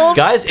goggles.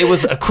 Guys, it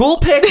was a cool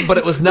pic, but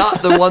it was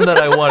not the one that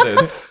I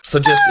wanted. So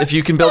just, if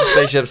you can build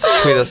spaceships,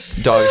 tweet us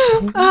dogs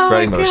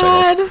riding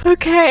motorcycles. God.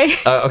 Okay.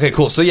 Okay,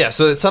 cool. So yeah,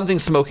 so it's something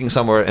smoking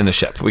somewhere in the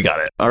ship. We got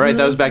it. All right,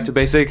 that was back to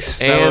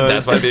basics. And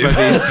that's my beef.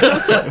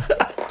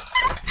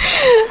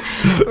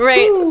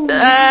 Right.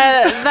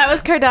 That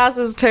was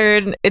Cardassa's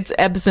turn. It's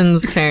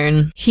Ebson's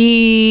turn.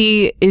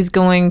 He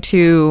spends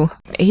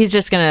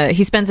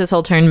his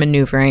whole turn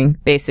maneuvering,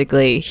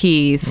 basically.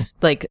 He's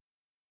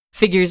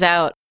figures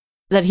out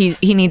that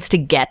he needs to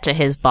get to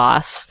his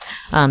boss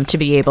to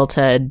be able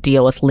to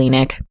deal with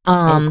Lenik.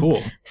 Oh,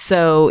 cool.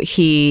 So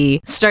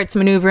he starts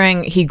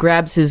maneuvering, he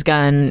grabs his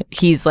gun,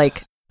 he's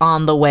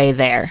on the way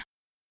there.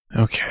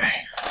 Okay.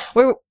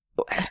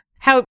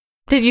 How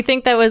did you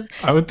think that was?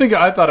 I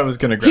thought I was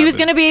going to grab He was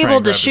going to be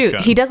able to shoot.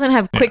 He does. doesn't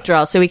have quick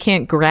draw, so he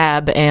can't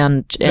grab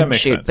and makes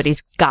shoot, sense. but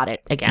he's got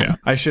it again. Yeah,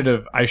 I should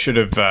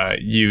have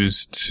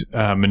used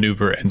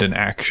maneuver and an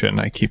action.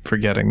 I keep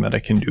forgetting that I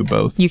can do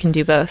both. You can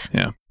do both.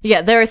 Yeah.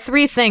 Yeah, there are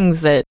three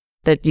things that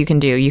you can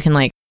do. You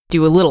can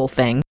do a little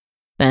thing,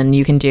 then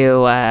you can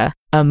do a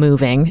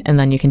moving, and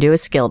then you can do a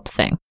skilled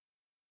thing.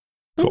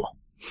 Cool.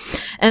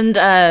 And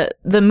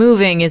the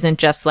moving isn't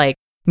just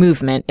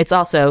movement. It's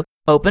also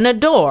open a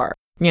door,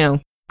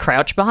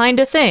 crouch behind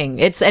a thing.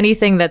 It's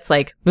anything that's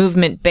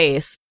movement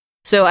based.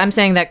 So I'm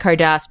saying that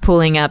Cardass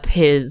pulling up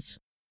his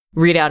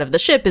readout of the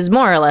ship is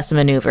more or less a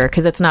maneuver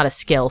because it's not a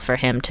skill for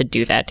him to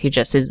do that. He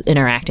just is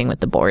interacting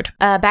with the board.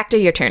 Back to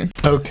your turn.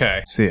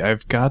 Okay. See,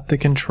 I've got the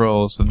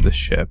controls of the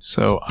ship,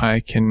 so I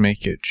can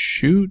make it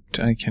shoot.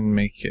 I can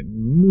make it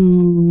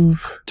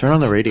move. Turn on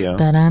the radio.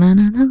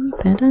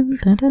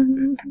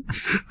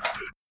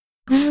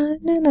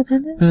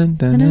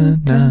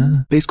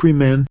 Base Cream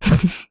Man.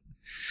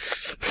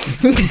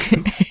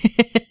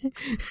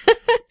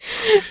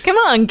 Come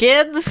on,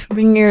 kids.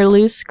 Bring your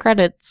loose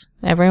credits.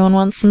 Everyone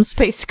wants some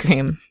space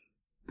cream.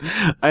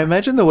 I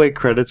imagine the way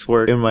credits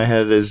work in my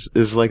head is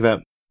like that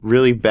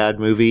really bad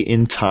movie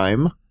In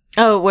Time.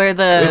 Oh, where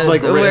the It's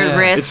written,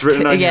 wrist, it's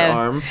written on your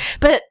arm.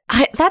 But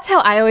that's how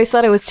I always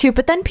thought it was too.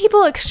 But then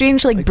people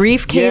exchange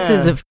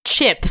briefcases of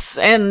chips,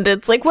 and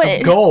it's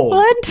what? Gold.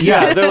 What?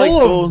 Yeah, they're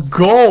Oh,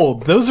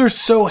 gold. Those are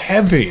so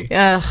heavy.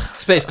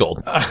 Space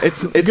gold.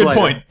 It's Good like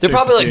point. They're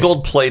probably JPC.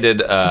 gold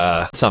plated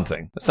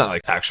something. It's not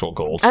actual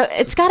gold.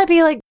 It's got to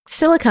be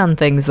silicone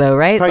things, though,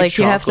 right? probably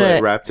You have chocolate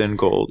to. wrapped in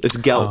gold. It's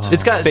gelt.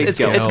 It's got Space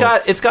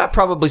gelt. it's got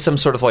probably some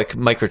sort of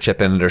microchip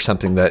in it or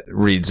something that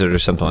reads it or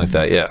something like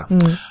that. Yeah.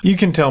 You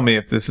can tell me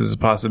if this is a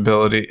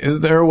possibility. Is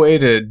there a way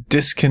to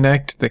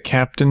disconnect the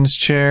captain's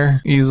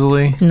chair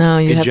easily? No,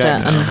 you'd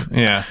Eject. have to.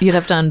 Yeah. You'd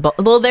have to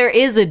well, there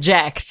is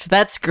eject.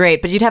 That's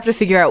great, but you'd have to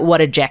figure out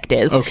what eject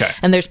is. Okay.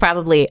 And there's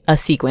probably a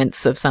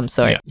sequence of some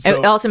sort. Yeah, so-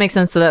 It also makes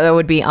sense that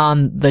would be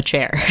on the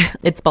chair.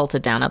 It's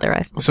bolted down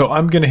otherwise. So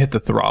I'm going to hit the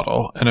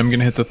throttle,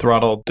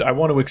 I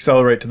want to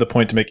accelerate to the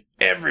point to make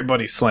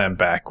everybody slam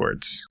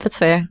backwards. That's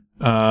fair.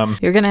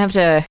 You're gonna have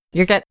to.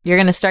 You're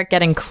gonna start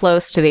getting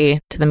close to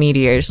the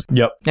meteors.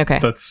 Yep. Okay.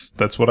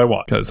 That's what I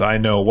want, because I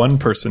know one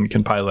person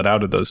can pilot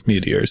out of those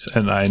meteors,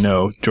 and I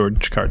know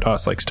George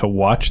Cardos likes to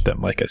watch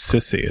them like a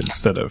sissy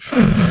instead of.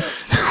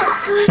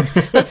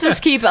 Let's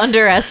just keep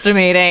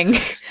underestimating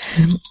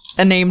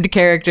a named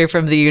character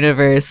from the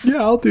universe.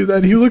 Yeah, I'll do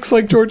that. He looks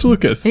like George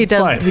Lucas. He It's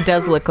does. fine. He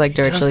does look like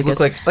George Lucas. Look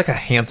like a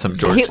handsome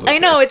George Lucas. I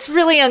know, it's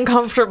really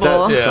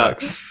uncomfortable. That Yeah.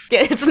 sucks.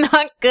 It's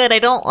not good. I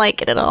don't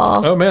like it at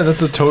all. Oh man,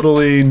 that's a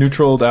totally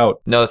neutraled out.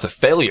 No, it's a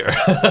failure.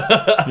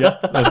 Yeah,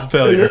 that's a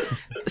failure.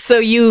 So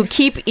you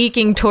keep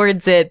eking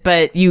towards it,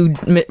 but you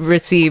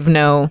receive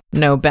no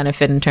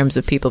benefit in terms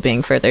of people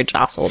being further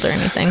jostled or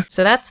anything.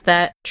 So that's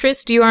that.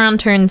 Trist, you are on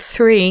turn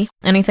 3.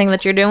 Anything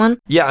that you're doing?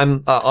 Yeah,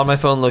 I'm on my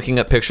phone looking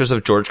at pictures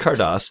of George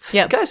Cardos.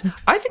 Yep. Guys,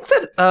 I think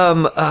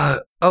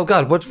that oh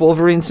god, what's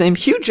Wolverine's name?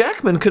 Hugh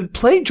Jackman could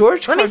play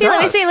George Cardos.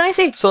 Let me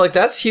see. So like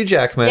that's Hugh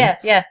Jackman.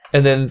 Yeah.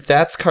 And then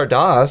that's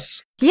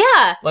Cardos.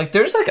 Yeah. Like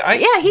there's like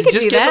he could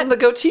just do give that. him the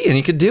goatee and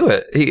he could do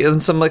it.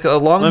 And some like a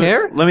long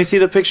hair. Let me see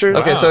the picture.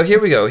 Okay, so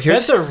here we go.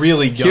 Here's That's a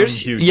really young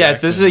Hugh yeah,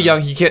 Jackman. this is a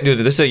young. He can't do it.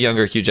 This is a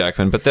younger Hugh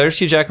Jackman. But there's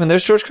Hugh Jackman.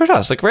 There's George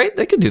Cardos. Like right,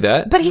 they could do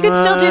that. But he could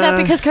still do that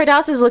because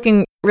Cardos is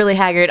looking really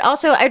haggard.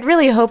 Also, I'd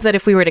really hope that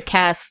if we were to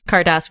cast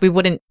Cardos, we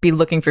wouldn't be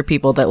looking for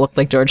people that look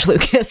like George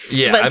Lucas.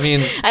 Yeah, I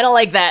mean- I don't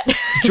like that.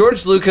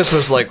 George Lucas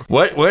was like,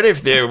 what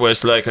if there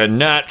was like a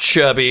not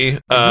chubby,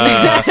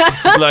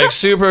 like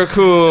super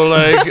cool,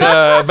 like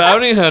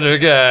bounty hunter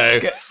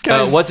guy?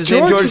 What's his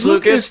name? George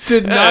Lucas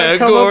did not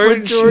come up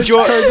with George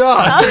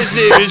Cardos. His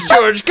name is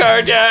George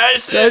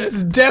Cardos.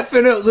 That's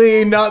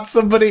definitely not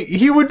somebody.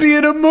 He would be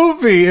in a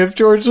movie if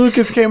George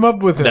Lucas came up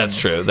with him. That's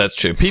true. That's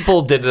true.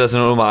 People did it as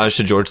an homage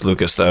to George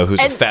Lucas, though, who's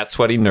a fat,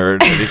 sweaty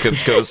nerd and he could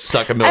go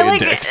suck a million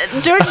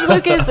dicks. George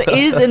Lucas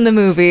is in the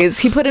movies.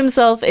 He put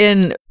himself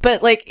in,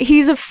 but like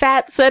he's a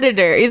fat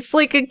senator. He's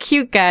like a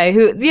cute guy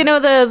who, you know,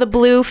 the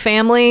Blue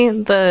family.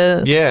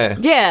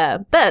 Yeah.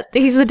 That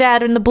he's the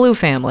dad in the Blue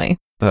family.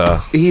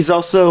 He's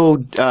also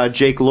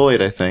Jake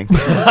Lloyd, I think.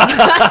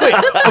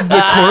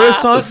 The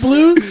Coruscant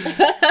Blues?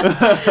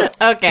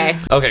 Okay.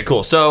 Okay,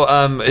 cool.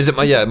 So, is it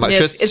my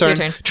Trist's it's your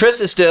turn? turn.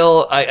 Trist is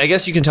still, I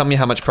guess you can tell me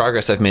how much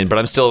progress I've made, but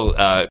I'm still,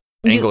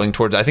 angling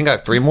towards, I think I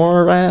have 3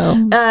 more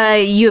rounds.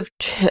 You have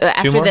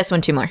after more? this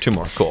one 2 more. 2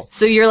 more. Cool.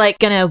 So you're like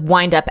gonna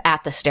wind up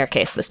at the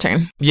staircase this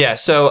turn. Yeah,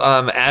 so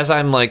as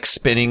I'm like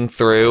spinning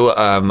through,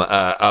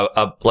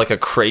 like a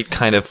crate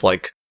kind of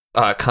like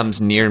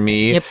comes near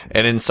me, Yep.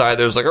 and inside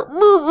there's like a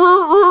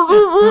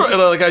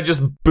and I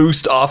just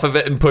boost off of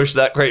it and push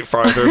that crate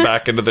farther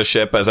back into the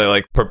ship as I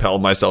like propel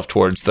myself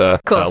towards the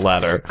Cool.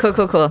 ladder. Cool.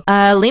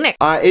 Lenik.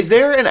 Is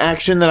there an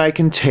action that I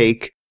can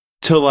take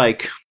to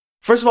like?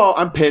 First of all,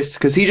 I'm pissed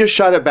because he just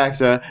shot at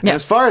Bacta, and Yeah.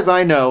 as far as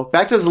I know,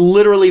 Bacta's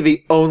literally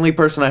the only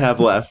person I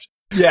have left.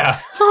 Yeah.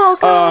 Oh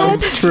God.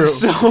 It's true.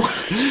 So,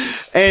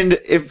 and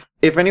if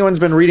anyone's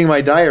been reading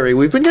my diary,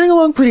 we've been getting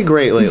along pretty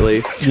great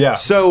lately. Yeah.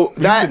 So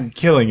You've been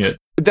killing it.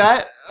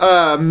 that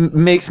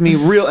makes me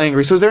real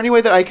angry. So is there any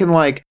way that I can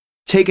like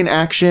take an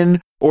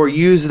action or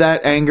use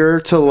that anger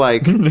to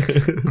like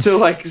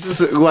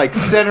like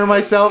center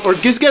myself or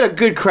just get a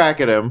good crack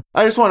at him?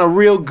 I just want a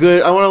real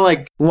good. I want to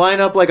like line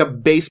up like a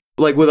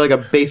with like a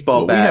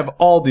baseball Well, we bat. have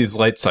all these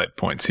light side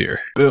points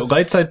here. The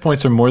light side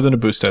points are more than a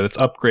boost die. It's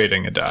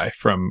upgrading a die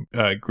from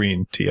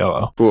green to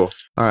yellow. Cool.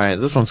 All right,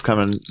 this one's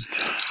coming.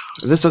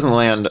 If this doesn't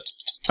land,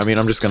 I mean,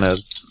 I'm just gonna.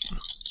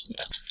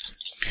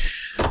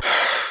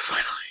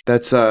 Finally,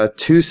 that's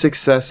 2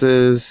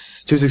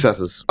 successes. 2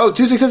 successes. Oh,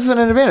 2 successes and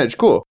an advantage.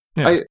 Cool.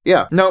 Yeah.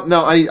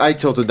 I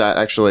tilted that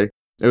actually.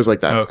 It was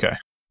like that. Okay.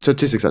 So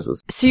 2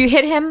 successes. So you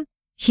hit him.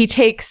 He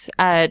takes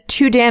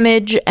 2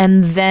 damage,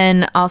 and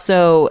then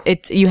also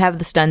you have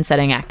the stun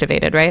setting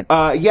activated, right?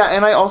 Yeah,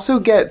 and I also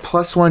get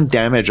 +1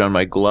 damage on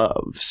my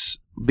gloves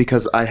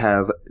because I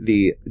have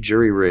the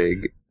jury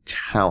rig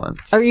talent.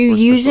 Are you or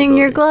special using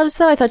your ability. gloves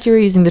though? I thought you were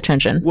using the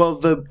truncheon. Well,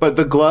 but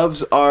the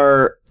gloves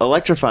are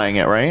electrifying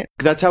it, right?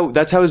 That's how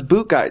his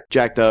boot got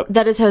jacked up.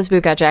 That is how his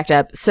boot got jacked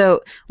up.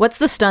 So what's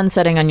the stun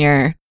setting on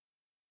your?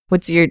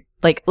 What's your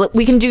like?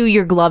 We can do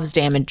your gloves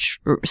damage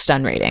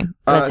stun rating.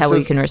 That's how so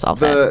we can resolve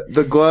that.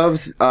 The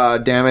gloves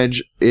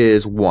damage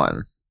is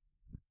 1.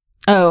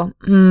 Oh,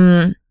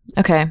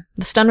 okay.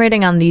 The stun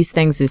rating on these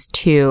things is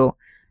 2.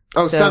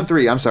 Oh, So- stun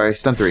 3. I'm sorry,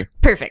 stun 3.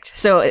 Perfect.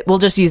 So we'll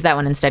just use that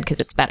one instead because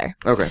it's better.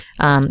 Okay.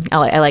 I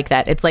like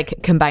that. It's like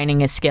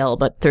combining a skill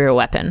but through a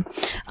weapon.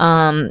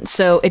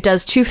 So it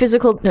does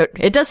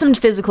it does some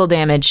physical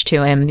damage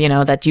to him. You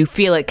know that you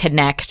feel it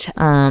connect.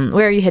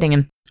 Where are you hitting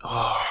him?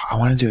 Oh, I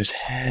want to do his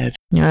head.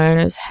 Right in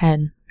his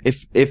head.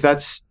 If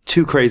that's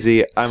too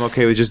crazy, I'm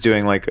okay with just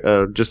doing like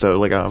just a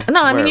like a.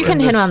 No, I mean you wherever. can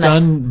hit him on the.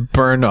 Stun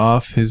burn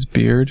off his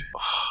beard.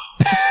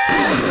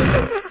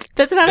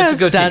 That's not It's how a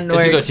goatee. stun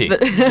It's a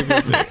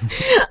works.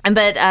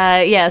 But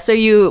yeah, so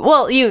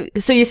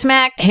you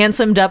smack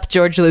handsomed up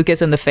George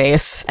Lucas in the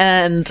face,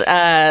 and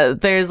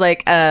there's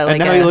like And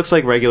now he looks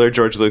like regular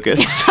George Lucas.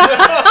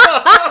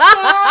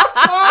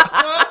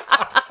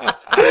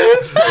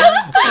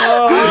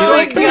 Wait,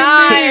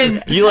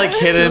 God. You like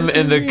hit him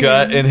in the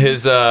gut, and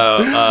his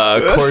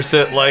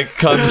corset like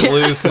comes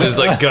loose, and his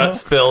like gut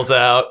spills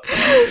out.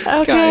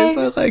 Okay. Guys,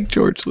 I like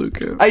George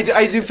Lucas.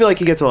 I do feel like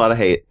he gets a lot of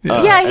hate.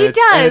 Yeah, he and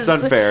does. And it's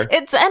unfair.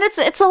 It's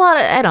a lot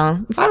of I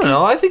don't. I don't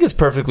know. I think it's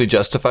perfectly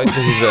justified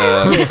because he's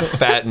a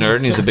fat nerd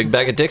and he's a big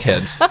bag of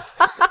dickheads.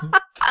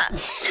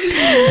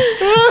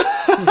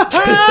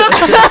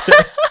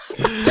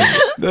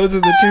 Those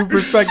are the two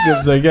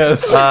perspectives, I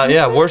guess.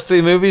 Yeah, worst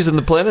 3 movies in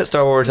the planet: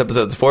 Star Wars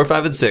episodes 4,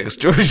 5, and 6.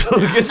 George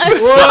Lucas.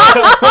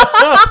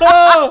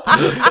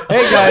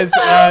 Hey guys,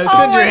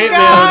 send your hate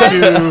mail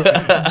to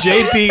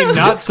JP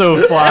Not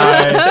So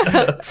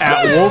Fly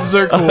at Wolves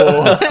Are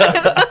Cool.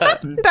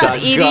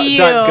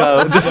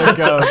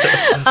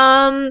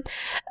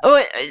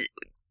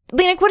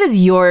 Lenik, what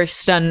is your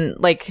stun,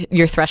 like,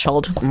 your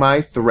threshold?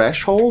 My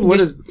threshold? What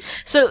is?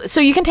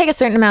 So you can take a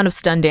certain amount of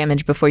stun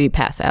damage before you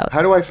pass out.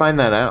 How do I find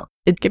that out?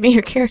 Give me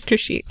your character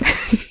sheet.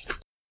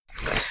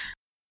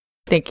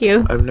 Thank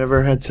you. I've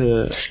never had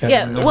to.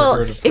 Yeah,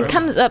 well, it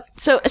comes up.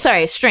 So,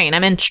 sorry, strain. I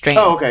meant strain.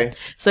 Oh, okay.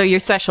 So your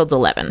threshold's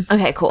 11.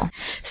 Okay, cool.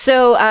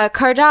 So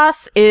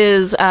Cardass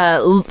is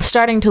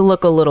starting to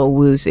look a little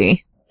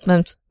woozy.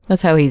 That's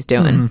how he's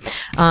doing.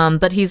 Mm-hmm.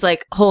 But he's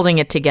like holding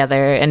it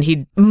together and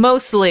he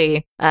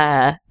mostly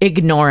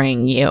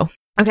ignoring you.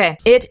 Okay,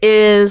 it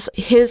is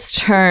his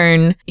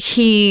turn.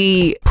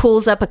 He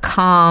pulls up a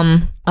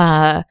comm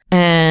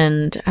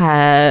and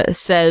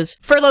says,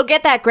 "Furlough,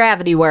 get that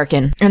gravity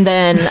working." And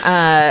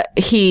then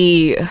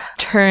he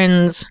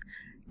turns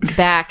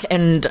back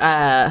and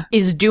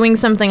is doing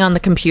something on the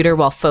computer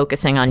while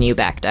focusing on you,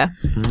 Bacta.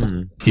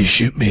 You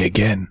shoot me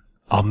again,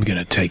 I'm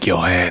gonna take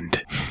your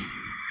hand.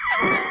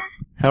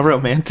 How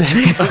romantic.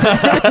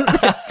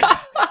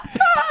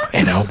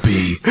 And I'll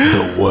be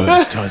the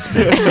worst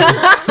husband.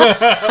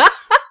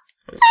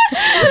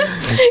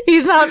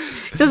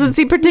 Doesn't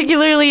seem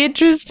particularly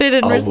interested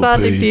in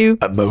responding to you.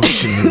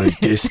 Emotionally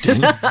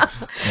distant,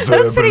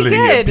 pretty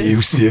good.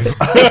 abusive.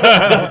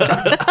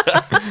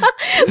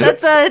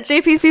 That's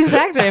JPC's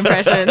Bacta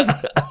impression.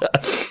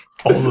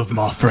 All of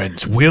my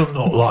friends will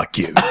not like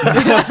you.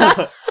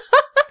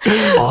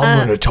 I'm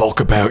going to talk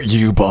about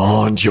you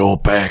behind your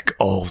back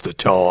all the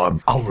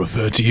time. I'll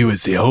refer to you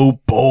as the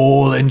old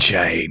ball and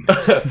chain.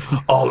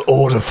 I'll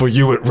order for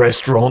you at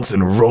restaurants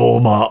and roll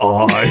my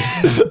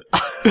eyes.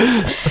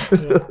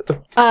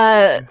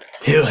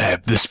 He'll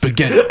have the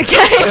spaghetti.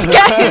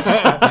 Guys.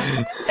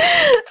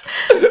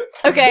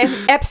 Okay,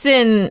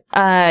 Epson,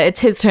 it's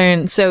his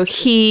turn. So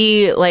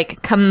he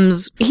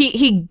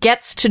he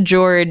gets to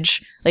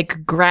George,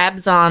 like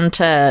grabs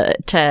onto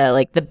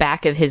like the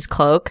back of his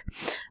cloak,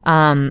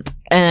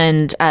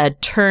 and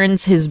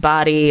turns his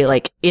body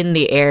like in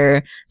the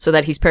air so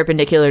that he's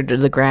perpendicular to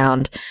the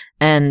ground,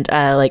 and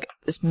like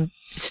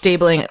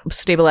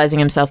stabilizing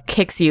himself,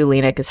 kicks you,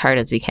 Lenik, as hard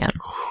as he can.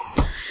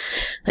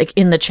 Like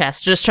in the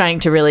chest, just trying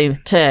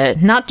to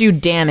not do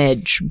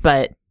damage,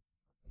 but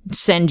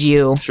send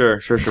you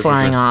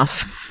flying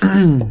off.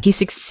 He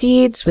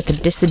succeeds with a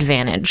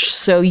disadvantage.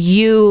 So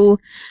you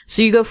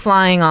go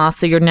flying off.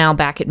 So you're now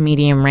back at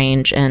medium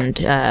range, and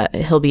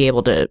he'll be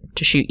able to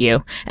shoot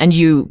you. And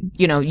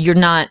you're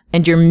not,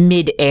 and you're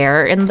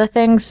mid-air in the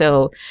thing.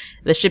 So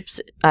the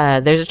ship's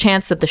there's a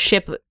chance that the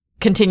ship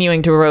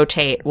continuing to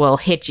rotate will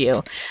hit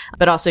you,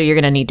 but also you're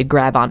going to need to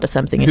grab onto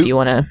something if you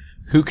want to.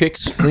 Who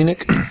kicked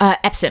Lenik?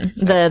 Epson,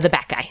 the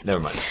back guy. Never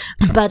mind.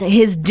 But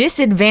his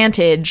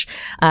disadvantage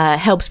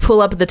helps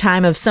pull up the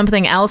time of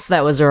something else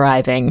that was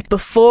arriving.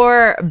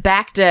 Before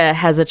Bacta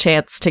has a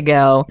chance to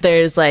go,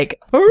 there's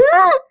like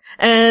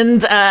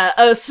and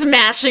a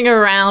smashing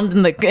around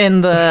in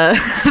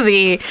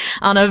the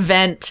on a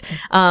vent.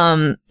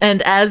 And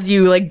as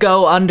you like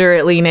go under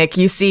it, Lenik,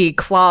 you see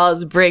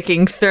claws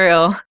breaking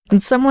through,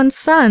 and someone's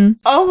son.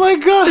 Oh my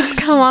god! Has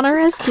come on a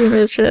rescue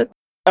mission.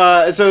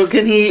 So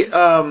can he?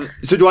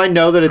 So do I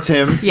know that it's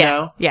him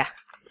now? Yeah.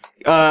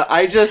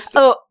 I just.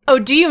 Oh,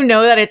 do you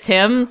know that it's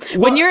him?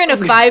 When you're in a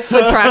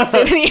 5-foot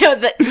proximity,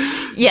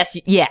 yes.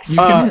 You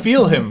can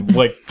feel him,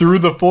 like, through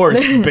the force,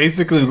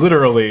 basically,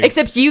 literally.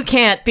 Except you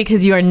can't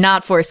because you are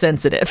not force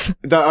sensitive.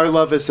 Our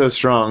love is so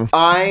strong.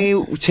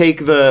 I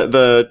take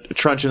the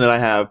truncheon that I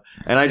have,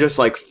 and I just,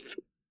 like,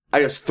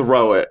 I just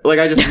throw it. Like,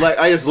 I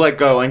just let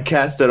go and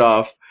cast it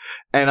off.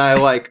 And I,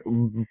 like,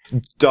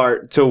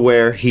 dart to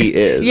where he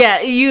is.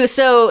 Yeah,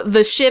 so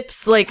the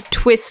ship's, like,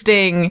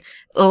 twisting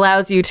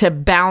allows you to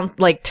bounce,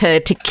 like,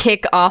 to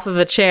kick off of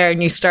a chair,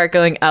 and you start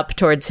going up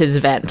towards his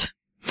vent.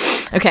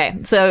 Okay,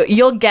 so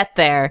you'll get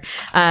there.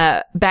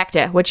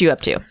 Bacta, what you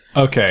up to?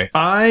 Okay,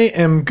 I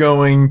am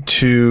going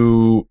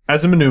to,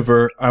 as a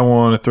maneuver, I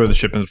want to throw the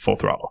ship into full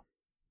throttle.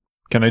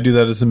 Can I do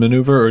that as a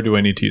maneuver, or do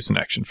I need to use an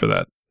action for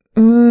that? It's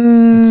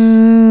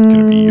going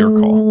to be your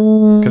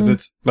call. Because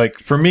it's, like,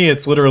 for me,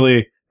 it's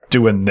literally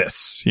doing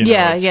this. You know,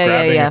 it's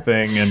grabbing a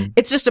thing and...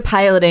 It's just a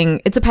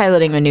piloting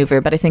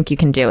maneuver, but I think you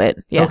can do it.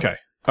 Yeah. Okay.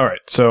 All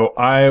right, so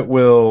I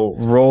will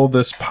roll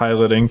this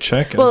piloting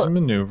check as a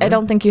maneuver. I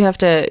don't think you have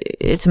to.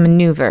 It's a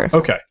maneuver,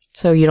 Okay,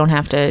 so you don't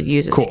have to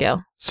use a cool.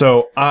 skill.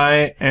 So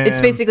I am... It's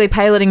basically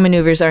piloting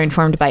maneuvers are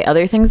informed by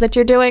other things that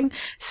you're doing.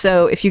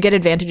 So if you get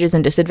advantages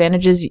and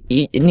disadvantages,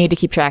 you need to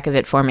keep track of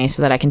it for me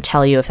so that I can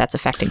tell you if that's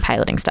affecting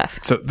piloting stuff.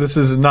 So this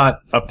is not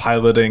a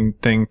piloting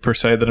thing per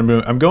se that I'm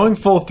doing. I'm going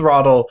full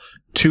throttle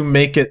to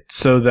make it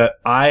so that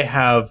I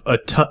have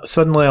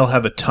suddenly I'll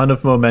have a ton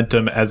of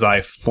momentum as I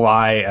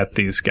fly at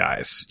these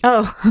guys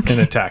Oh, okay. in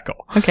a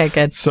tackle. Okay,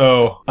 good.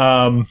 So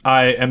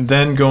I am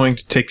then going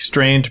to take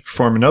strain to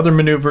perform another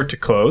maneuver to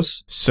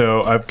close.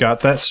 So I've got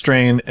that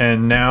strain,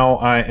 and now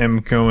I am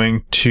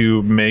going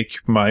to make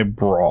my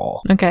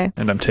brawl. Okay.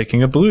 And I'm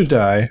taking a blue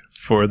die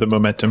for the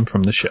momentum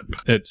from the ship.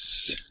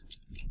 It's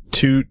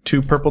two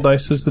purple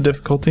dice is the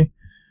difficulty?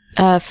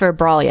 For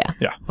brawl, yeah.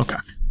 Yeah, okay.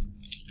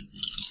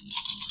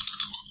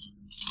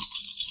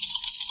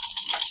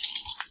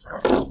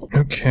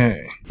 Okay.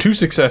 2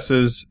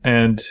 successes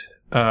and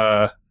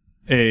a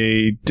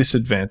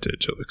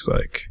disadvantage, it looks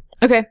like.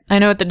 Okay, I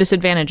know what the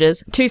disadvantage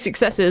is. 2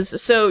 successes.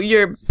 So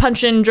you're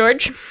punching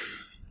George?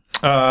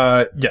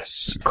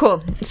 Yes.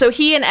 Cool. So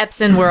he and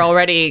Epson were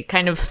already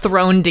kind of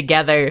thrown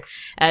together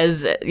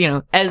as,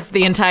 as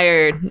the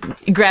entire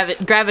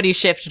gravity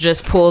shift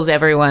just pulls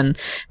everyone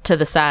to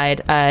the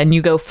side, and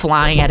you go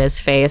flying at his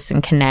face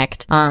and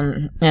connect.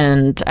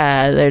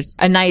 There's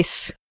a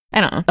nice,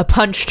 a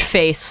punched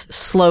face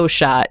slow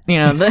shot, you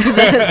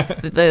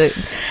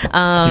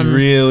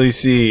really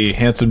see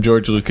handsome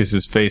George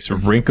Lucas's face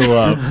wrinkle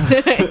up.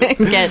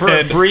 For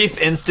a brief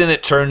instant,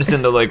 it turns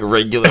into like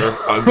regular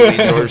ugly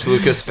George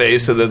Lucas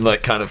face, and then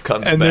like kind of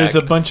comes back. And there's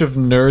a bunch of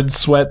nerd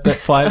sweat that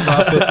flies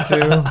off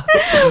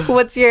it too.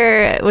 What's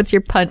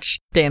your punch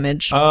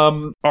damage?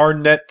 Are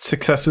net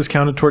successes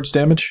counted towards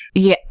damage?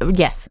 Yeah.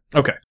 Yes.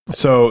 Okay.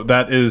 So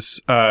that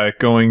is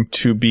going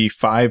to be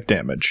 5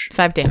 damage.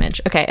 5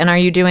 damage. Okay. And are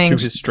you doing to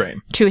his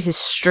strain? To his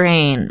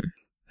strain.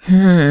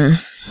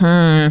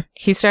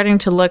 He's starting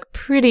to look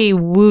pretty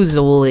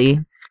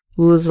woozly.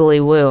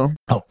 Woozly woo.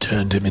 I've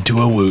turned him into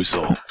a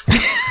woozle.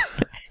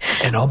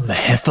 And I'm the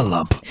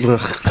heffalump.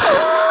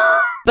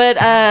 But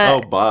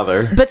oh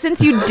bother. But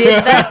since you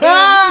did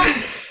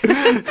that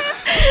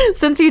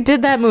since you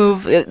did that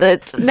move,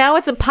 now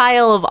it's a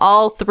pile of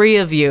all 3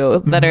 of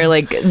you that are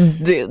like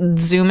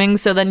zooming,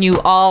 so then you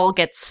all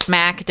get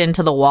smacked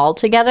into the wall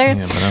together.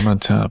 Yeah, but I'm on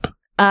top.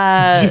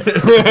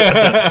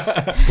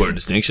 What a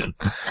distinction.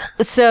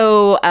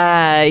 So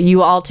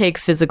you all take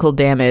physical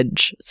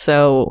damage.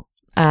 So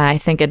I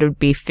think it would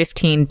be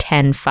 15,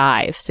 10,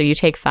 5. So you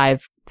take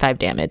 5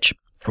 damage.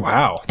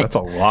 Wow, that's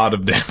a lot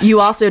of damage. You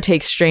also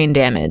take strain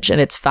damage, and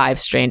it's 5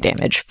 strain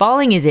damage.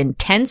 Falling is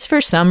intense for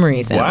some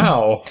reason.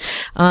 Wow.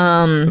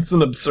 That's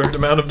an absurd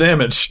amount of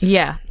damage.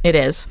 Yeah, it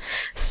is.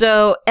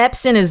 So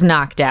Epson is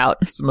knocked out.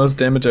 It's the most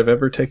damage I've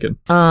ever taken.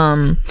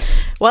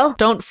 Well,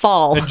 don't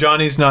fall. And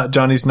Johnny's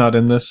not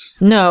in this?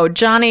 No,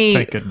 Johnny...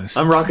 Thank goodness.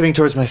 I'm rocketing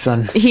towards my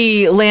son.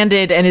 He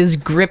landed and is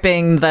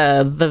gripping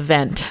the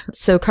vent.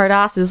 So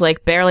Cardass is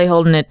like barely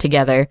holding it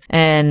together,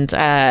 and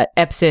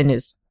Epson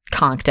is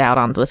conked out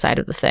onto the side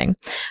of the thing.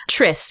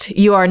 Trist,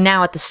 you are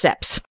now at the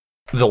steps.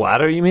 The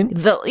ladder, you mean?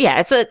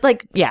 It's a,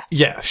 like, yeah.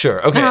 Yeah,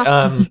 sure. Okay.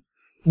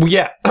 Well,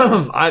 yeah.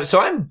 So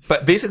I'm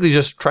basically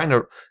just trying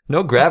to...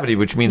 No gravity,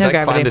 which means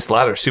I climb this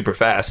ladder super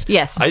fast.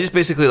 Yes. I just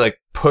basically, like,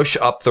 push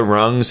up the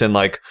rungs and,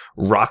 like,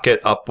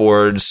 rocket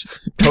upwards,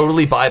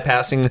 totally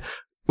bypassing...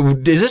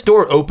 Is this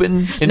door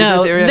open into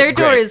this area? No, their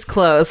door is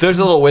closed. There's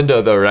a little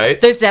window, though, right?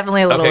 There's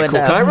definitely a little window.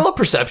 Cool. Can I roll a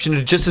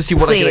perception just to see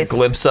what I get a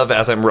glimpse of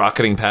as I'm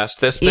rocketing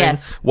past this thing?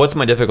 Yes. What's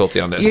my difficulty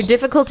on this? Your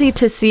difficulty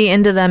to see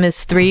into them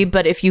is 3,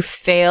 but if you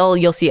fail,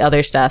 you'll see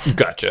other stuff.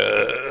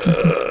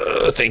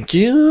 Gotcha. Thank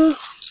you.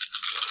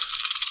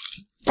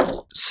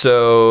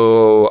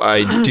 So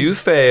I do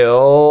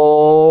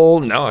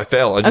fail. No, I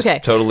fail. I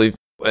just totally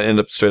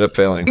end up straight up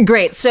failing.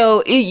 Great.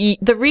 So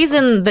the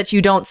reason that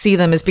you don't see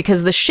them is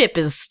because the ship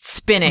is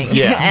spinning.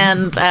 Yeah.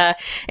 And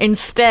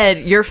instead,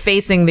 you're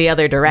facing the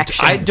other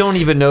direction. I don't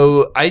even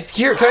know. I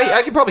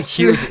can probably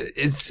hear.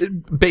 It's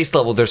base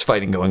level. There's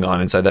fighting going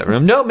on inside that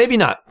room. No, maybe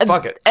not.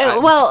 Fuck it.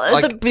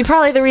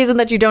 Probably the reason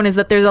that you don't is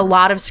that there's a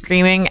lot of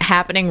screaming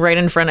happening right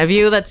in front of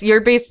you. That's your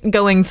base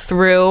going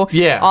through.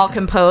 Yeah. All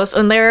composed,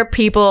 and there are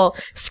people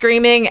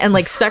screaming and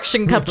like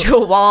suction cup to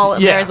a wall.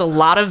 And there's a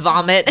lot of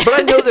vomit. But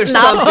I know there's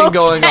something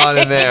going on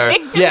in there.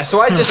 Yeah, so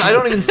I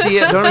don't even see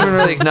it, don't even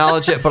really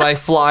acknowledge it, but I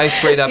fly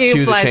straight up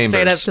to the chambers.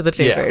 Straight up to the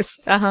chambers.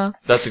 Yeah. Uh-huh.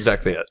 That's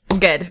exactly it.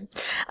 Good.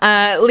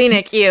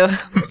 Lenik, you.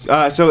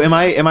 So am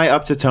I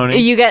up to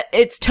Tony?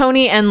 It's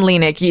Tony and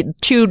Lenik.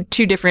 Two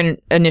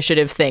different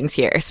initiative things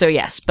here. So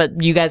yes, but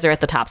you guys are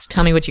at the top. So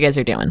tell me what you guys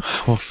are doing.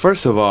 Well,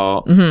 first of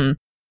all,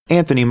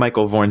 Anthony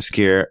Michael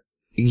Vornskier,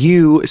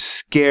 you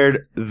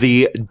scared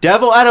the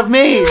devil out of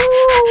me.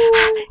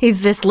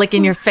 He's just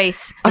licking your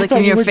face,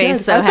 licking your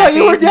face. So I thought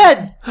you were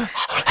dead.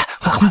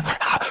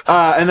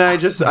 And then I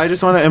just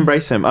want to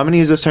embrace him. I'm gonna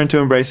use this turn to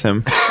embrace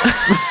him.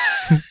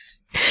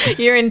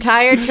 Your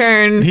entire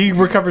turn. He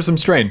recovers some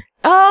strain.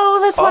 Oh,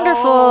 that's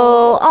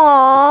wonderful.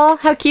 Aw,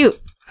 how cute.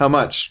 How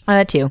much?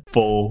 2.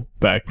 Full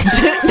back.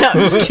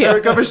 No, 2.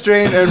 Recover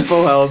strain and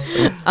full health.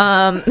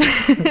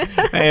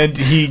 And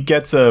he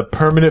gets a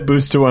permanent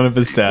boost to one of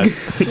his stats.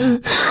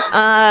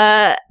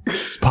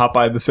 It's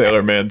Popeye the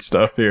Sailor Man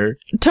stuff here.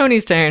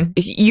 Tony's turn.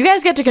 You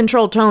guys get to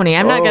control Tony.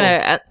 I'm not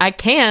gonna. I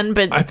can,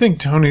 but I think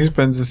Tony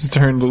spends his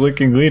turn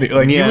licking Lenik.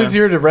 Like, Yeah. he was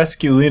here to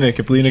rescue Lenik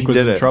if Lenik was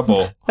did in it.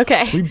 trouble.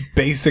 okay. We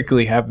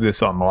basically have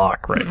this on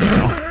lock right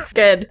now.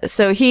 Good.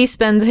 So he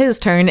spends his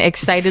turn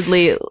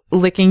excitedly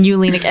licking you,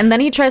 Lenik, and then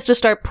he tries to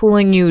start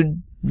pulling you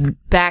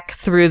back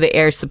through the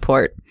air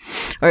support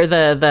or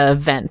the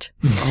vent.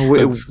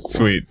 That's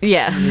sweet.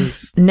 Yeah.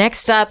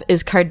 Next up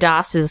is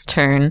Cardas's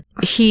turn.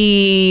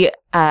 He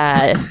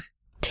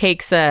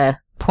takes a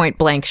point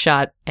blank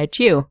shot at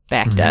you,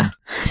 Bacta.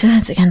 So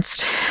that's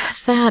against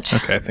that.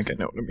 Okay, I think I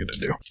know what I'm gonna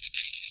do.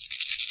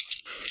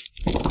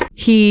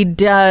 He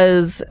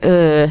does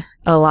a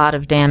lot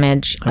of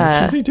damage. How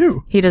much does he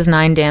do? He does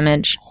 9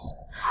 damage.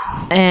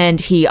 And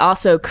he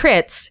also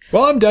crits.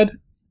 Well, I'm dead.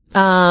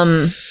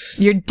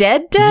 You're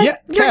dead? Yeah,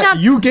 You're Kat, not.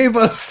 you gave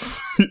us.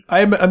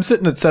 I'm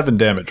sitting at 7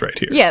 damage right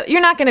here. Yeah,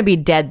 you're not going to be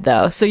dead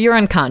though, so you're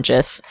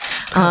unconscious.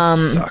 That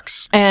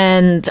sucks.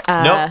 And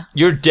Nope,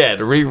 you're dead.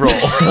 Reroll.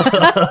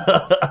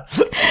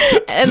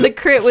 and the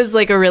crit was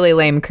like a really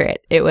lame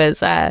crit. It was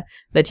that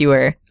you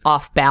were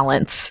off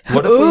balance.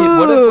 What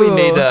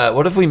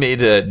if we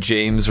made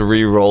James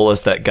re-roll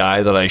as that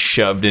guy that I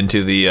shoved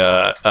into the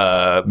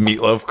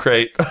meatloaf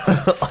crate?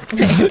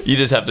 You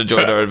just have to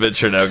join our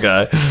adventure now,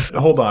 guy.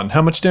 Hold on.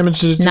 How much damage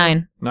did it do?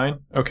 9. 9?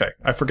 Okay.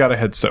 I forgot I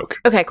had soak.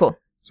 Okay, cool.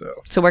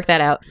 So work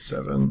that out.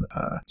 7.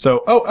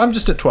 I'm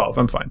just at 12.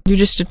 I'm fine. You're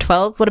just at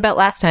 12. What about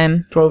last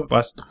time? 12.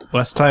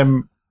 Last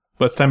time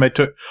I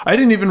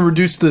didn't even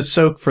reduce the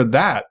soak for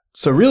that.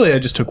 So really, I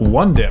just took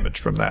 1 damage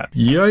from that.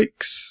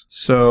 Yikes.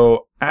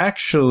 So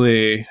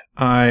actually,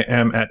 I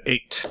am at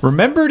 8.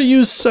 Remember to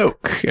use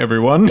soak,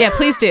 everyone. Yeah,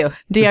 please do.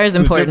 DR is The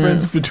important.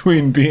 difference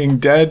between being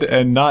dead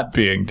and not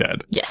being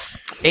dead. Yes.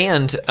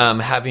 And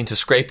having to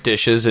scrape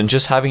dishes and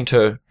just having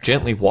to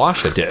gently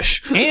wash a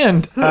dish.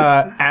 And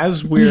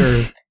as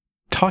we're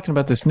talking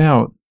about this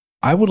now,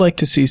 I would like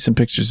to see some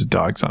pictures of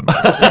dogs on my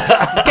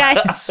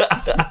Guys.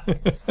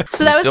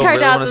 So that was Still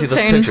really want to see Cardas's those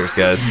turn. pictures,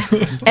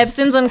 guys.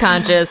 Epson's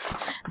unconscious.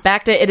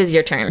 Back to it is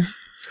your turn.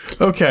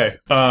 Okay.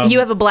 You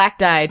have a black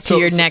die to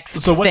your next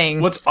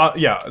thing. What's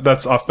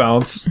that's off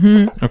balance.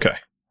 Mm-hmm. Okay.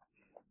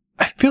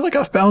 I feel like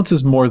off balance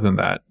is more than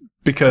that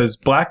because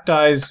black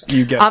dies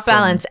you get Off from-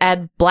 balance,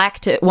 add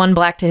 1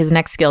 black to his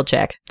next skill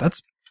check. That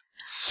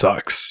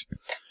sucks.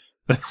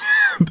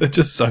 That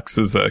just sucks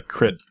as a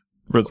crit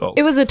result.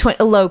 It was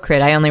a low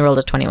crit. I only rolled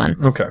a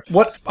 21. Okay.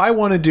 What I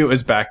want to do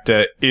as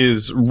Bacta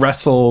is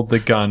wrestle the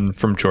gun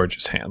from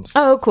George's hands.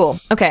 Oh, cool.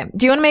 Okay.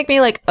 Do you want to make me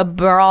like a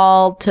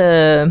brawl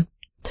to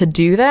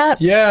do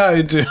that? Yeah,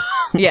 I do.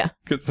 Yeah.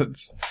 Because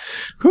it's,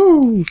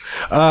 whoo.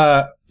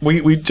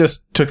 We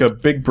just took a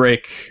big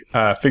break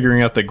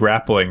figuring out the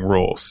grappling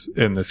rules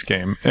in this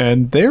game,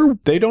 and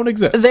they don't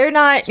exist. They're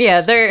not.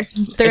 Yeah, they're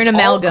an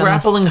amalgam. All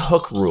grappling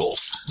hook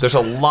rules. There's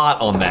a lot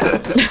on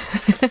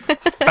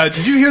that.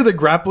 Did you hear the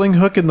grappling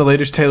hook in the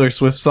latest Taylor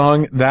Swift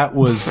song? That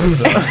was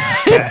the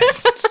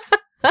best.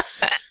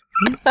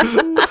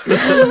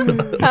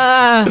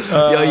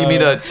 You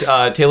mean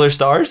Taylor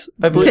Stars?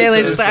 I believe Taylor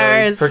is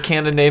Stars. her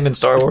canon name in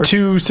Star Wars.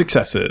 2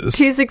 successes.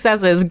 2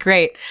 successes.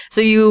 Great.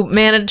 So you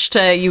managed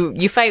to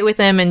you fight with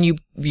him and you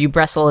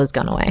wrestle his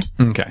gun away.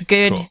 Okay.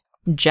 Good cool.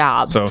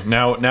 job. So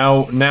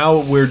now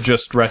we're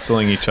just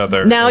wrestling each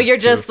other. Now as you're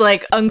two. just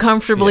like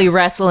uncomfortably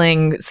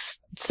wrestling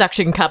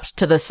suction cups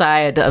to the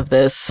side of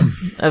this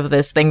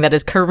thing that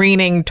is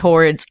careening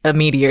towards a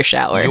meteor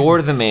shower.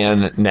 You're the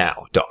man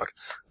now, dog.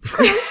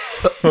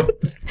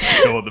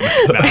 Kill them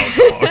now,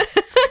 dog.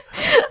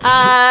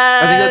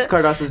 I think that's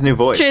Cardas's new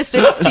voice. Trist,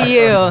 it's to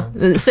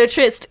you. So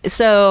Trist,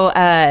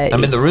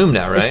 I'm in the room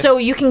now, right? so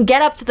you can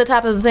get up to the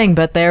top of the thing,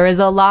 but there is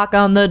a lock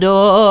on the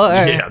door.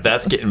 Yeah,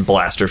 that's getting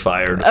blaster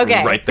fired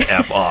Okay. right the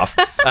F off.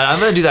 And I'm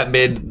going to do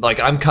that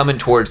I'm coming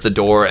towards the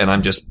door and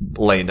I'm just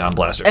laying down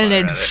blaster fire And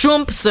it at it.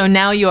 shroomp, so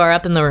now you are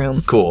up in the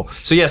room. Cool.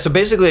 So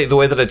basically the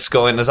way that it's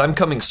going is I'm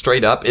coming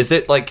straight up. Is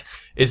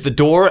the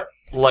door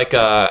like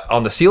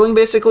on the ceiling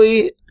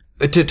basically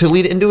to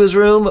lead into his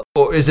room,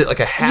 or is it like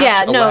a hatch?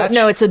 Yeah, a latch?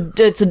 no, it's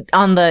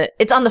on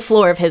the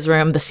floor of his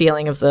room, the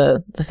ceiling of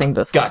the thing.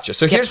 Gotcha.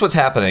 So here's what's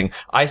happening.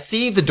 I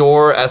see the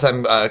door as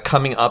I'm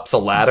coming up the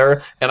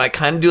ladder, and I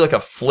kind of do like a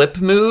flip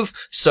move.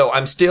 So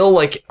I'm still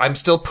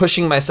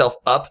pushing myself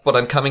up, but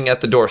I'm coming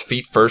at the door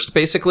feet first,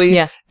 basically.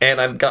 Yeah. And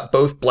I've got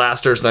both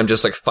blasters, and I'm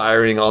just like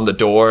firing on the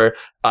door.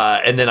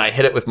 And then I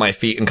hit it with my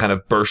feet and kind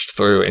of burst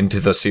through into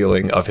the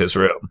ceiling of his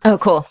room. Oh,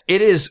 cool.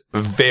 It is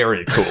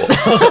very cool.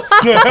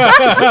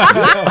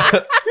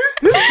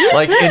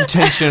 Like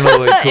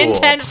intentionally cool.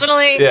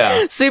 Intentionally.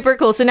 Yeah. Super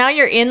cool. So now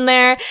you're in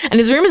there and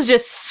his room is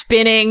just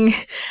spinning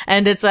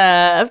and it's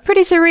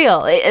pretty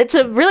surreal. It's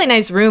a really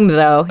nice room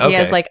though. He Okay.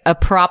 has like a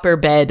proper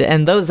bed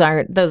and those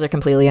are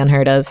completely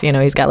unheard of. You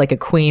know, he's got like a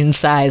queen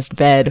sized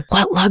bed.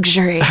 What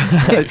luxury.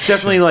 It's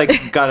definitely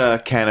like got a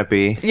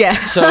canopy. Yeah.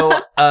 So,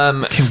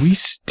 Can we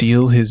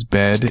steal his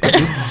bed?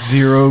 It's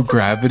zero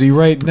gravity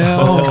right now.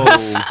 Oh,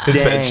 his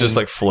bed's just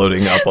like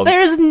floating up on. There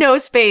is no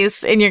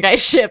space in your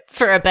guy's ship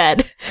for a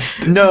bed.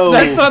 no.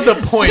 That's not the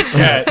point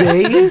yet.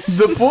 Base?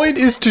 The point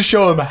is to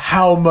show him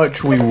how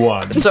much we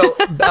won. So,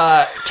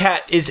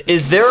 Kat,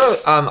 is there a,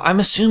 I'm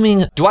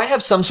assuming, do I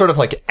have some sort of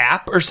like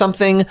app or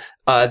something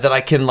that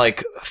I can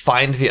like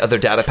find the other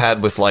data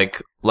pad with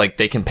like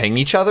they can ping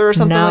each other or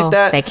something No, like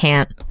that? they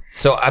can't.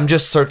 So I'm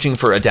just searching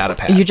for a data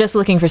pad. You're just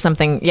looking for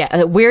something,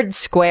 a weird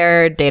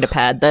square data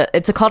pad.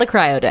 It's called a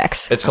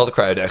cryodex. It's called a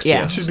cryodex, Yeah.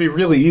 It yes. should be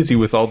really easy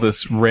with all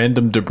this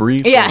random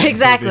debris. Yeah, falling.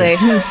 exactly.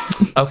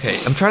 Okay,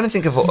 I'm trying to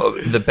think of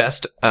the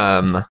best,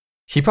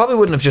 he probably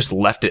wouldn't have just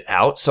left it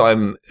out, so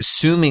I'm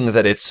assuming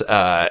that it's,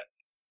 well,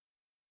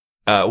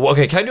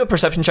 okay, can I do a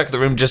perception check of the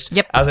room just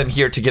Yep. as I'm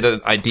here to get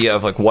an idea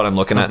of like what I'm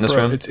looking at in this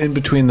Bro, room? It's in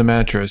between the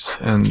mattress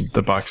and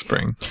the box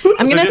spring.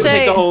 I'm gonna just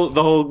say take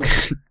the whole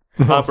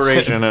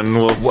operation and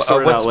we'll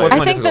sort it what's- out what's later.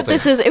 my I think that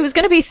difficulty? it was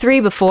going to be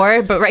 3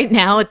 before, but right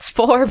now it's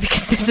 4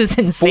 because this is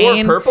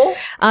insane. 4 purple?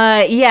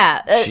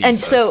 Yeah. And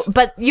so, Jesus.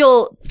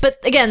 but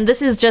again,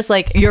 this is just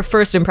like your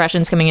first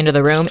impressions coming into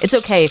the room. It's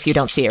okay if you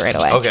don't see it right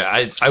away. Okay,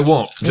 I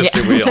won't, just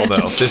so we all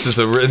know. This is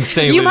a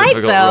insanely You might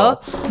difficult though.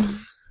 roll.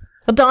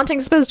 Well,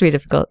 daunting's supposed to be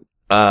difficult.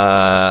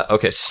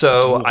 Okay,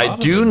 so A I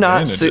lot do of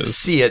not advantages.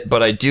 see it,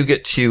 but I do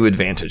get 2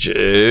 advantages.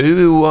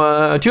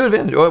 2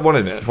 advantage. Oh, 1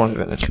 advantage. 1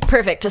 advantage.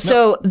 Perfect.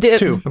 So the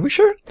 2. Are we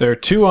sure? There are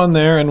 2 on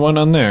there and 1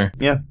 on there.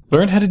 Yeah.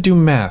 Learn how to do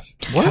math.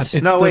 What? God, it's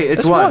No, the- wait,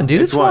 it's It's one. one,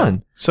 dude. It's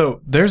one.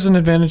 So there's an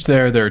advantage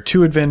there. There are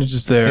 2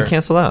 advantages there. You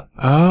cancel out.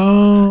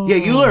 Oh. Yeah,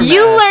 you learn. you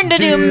math. learn to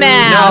do Dude.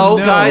 math. No,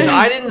 no. guys,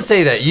 I didn't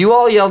say that. You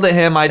all yelled at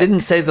him. I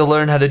didn't say to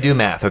learn how to do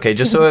math, okay?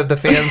 Just so the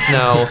fans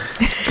know,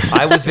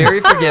 I was very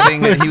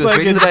forgiving. He was like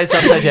reading the dice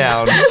upside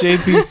down.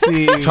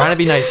 JPC Trying to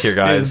be nice here, is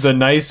guys. the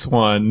nice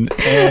one,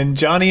 and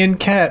Johnny and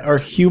Kat are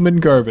human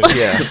garbage.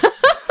 Yeah.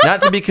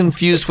 Not to be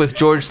confused with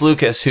George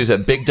Lucas, who's a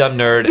big dumb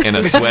nerd and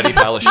a sweaty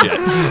pile of shit.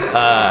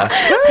 I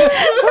feel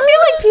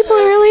like people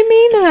are really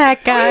mean to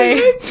that guy.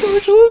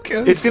 George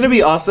Lucas. It's gonna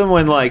be awesome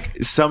when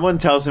like someone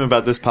tells him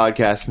about this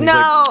podcast and he's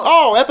No. like,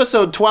 "Oh,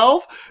 episode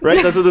 12,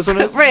 right? That's what this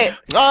one is." Right.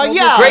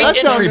 Yeah. Great that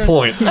entry sounds,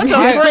 point. That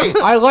sounds great.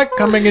 I like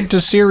coming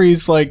into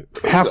series like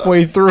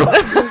halfway through.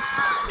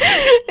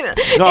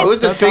 No, who's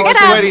this big it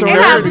has- sweaty it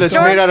nerd has that's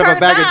George made out of a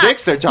bag of Carnot.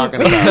 dicks they're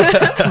talking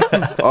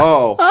about?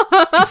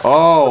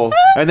 Oh,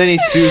 and then he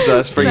sues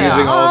us for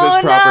using all of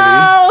his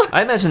properties.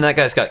 I imagine that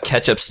guy's got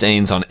ketchup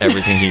stains on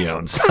everything he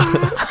owns.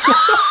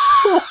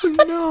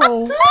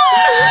 No.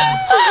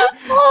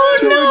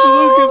 George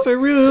Lucas, I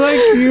really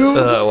like you.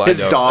 Oh, I His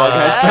don't. dog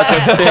has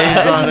ketchup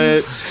stains on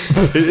it.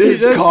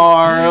 His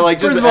car, like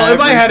just First of all, if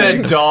I had a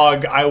everything.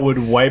 dog, I would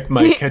wipe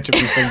my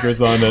ketchupy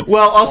fingers on it.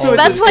 Well, also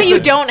That's why you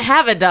it's don't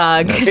have a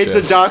dog. It's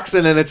a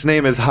dachshund and its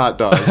name is Hot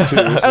Dog too. So.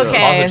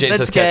 Okay. Also, James that's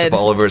has ketchup good.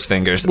 all over his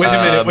fingers. Wait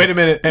a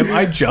minute. Am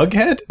I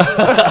Jughead?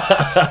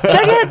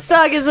 Jughead's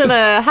dog isn't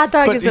a hot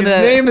dog. But Isn't his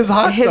a, name is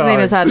Hot His Dog. name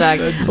is Hot Dog.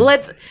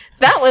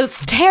 That was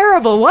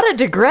terrible. What a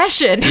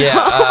digression. Yeah,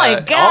 oh my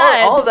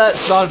god. All of that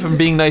spawned from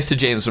being nice to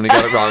James when he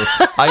got it wrong.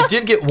 I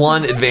did get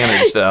 1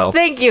 advantage though.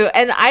 Thank you.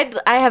 And I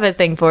have a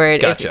thing for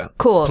it. Gotcha.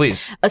 Cool.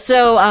 Please.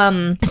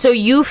 So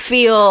you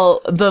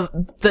feel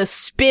the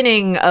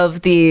spinning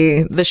of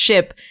the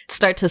ship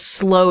start to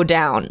slow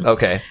down.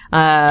 Okay.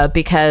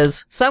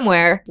 Because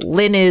somewhere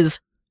Lynn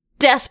is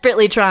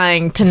desperately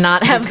trying to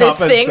not have this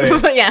thing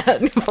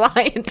Compensate.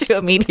 fly into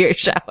a meteor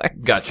shower.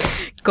 Gotcha.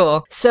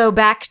 Cool. So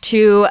back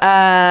to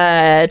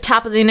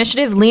top of the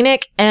initiative,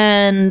 Lenik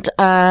and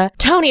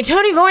Tony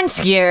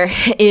Voinskier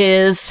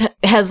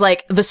has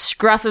like the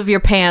scruff of your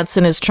pants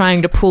and is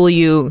trying to pull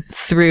you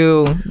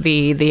through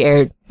the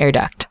air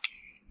duct.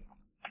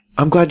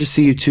 I'm glad to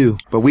see you too,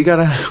 but we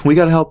gotta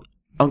help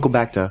Uncle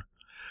Bacta.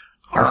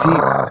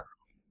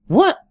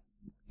 What?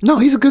 No,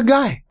 he's a good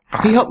guy.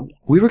 He helped.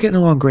 We were getting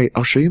along great.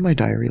 I'll show you my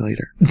diary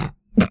later.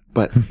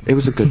 But it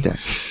was a good day.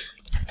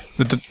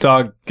 The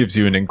dog gives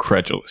you an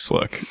incredulous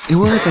look. It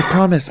was. I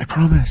promise.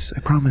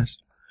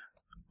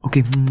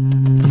 Okay.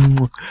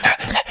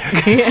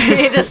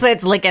 He just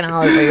starts licking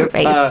all over your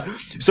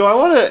face. So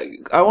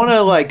I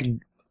wanna like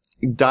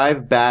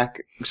dive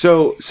back.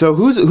 So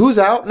who's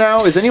out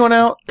now? Is anyone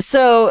out?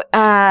 So,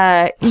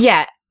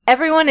 yeah,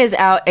 everyone is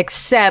out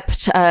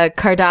except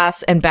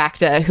Cardass and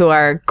Bacta, who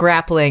are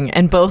grappling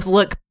and both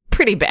look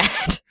pretty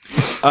bad.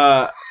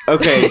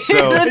 Okay.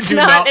 So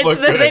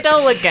They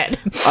don't look good.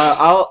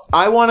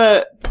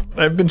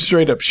 I've been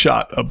straight up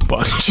shot a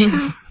bunch.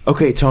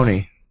 Okay,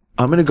 Tony,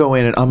 I'm gonna go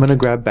in and I'm gonna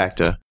grab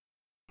Bacta,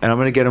 and I'm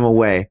gonna get him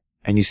away.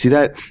 And you see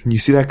that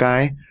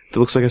guy that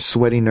looks like a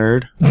sweaty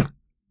nerd?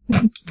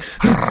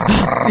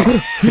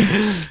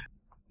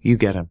 You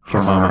get him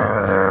for Mama.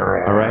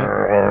 All right?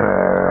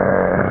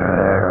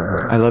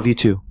 I love you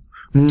too.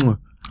 And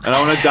I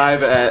want to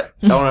dive at.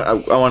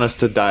 I want us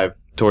to dive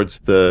towards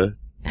the.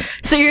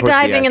 So you're Towards the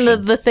diving in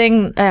action. the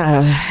thing.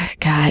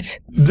 God,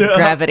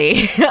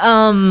 gravity.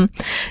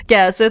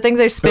 Yeah. So things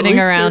are At spinning least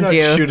they're around not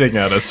you. shooting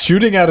at us.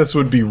 Shooting at us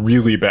would be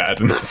really bad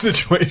in this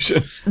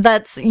situation.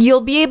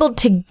 You'll be able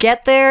to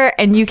get there,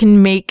 and you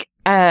can make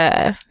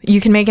an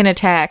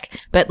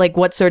attack. But like,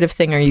 what sort of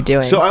thing are you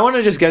doing? So I want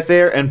to just get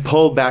there and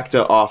pull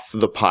Bacta off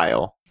the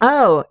pile,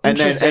 oh, and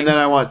interesting. then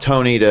I want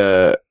Tony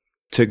to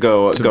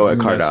go at Mess him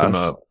Cardass.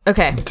 up.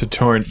 Okay.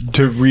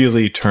 To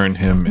really turn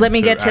him Let me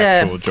into get to-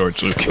 actual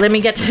George Lucas. Let me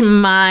get to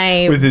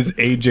my. with his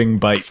aging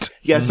bite.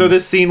 Yeah, so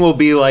this scene will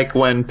be like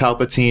when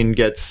Palpatine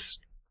gets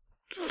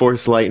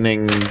Force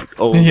Lightning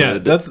over. Yeah,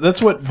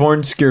 that's what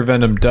Vornskir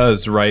Venom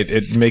does, right?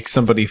 It makes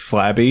somebody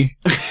flabby.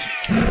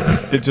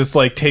 It just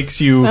like takes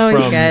you Oh,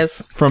 you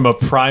guys. from a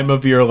prime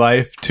of your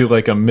life to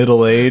like a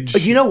middle age.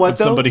 You know what, of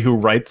though? somebody who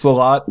writes a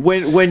lot.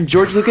 When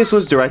George Lucas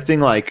was directing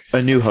like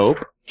A New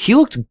Hope, he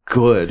looked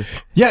good.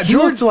 Yeah, He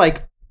George looked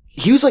like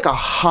he was like a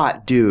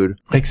hot dude.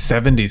 like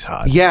 70s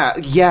hot. Yeah.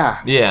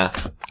 Yeah.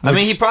 I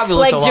mean, he probably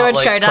looked Like a lot George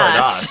like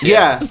Cardass.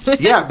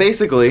 Yeah,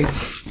 basically.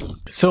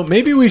 So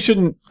maybe we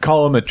shouldn't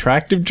call him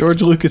attractive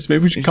George Lucas.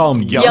 Maybe we should call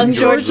him Young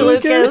George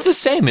Lucas. It's the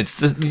same. It's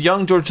the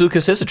young George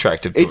Lucas is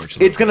attractive.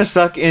 It's gonna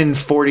suck in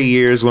 40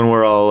 years when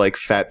we're all like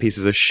fat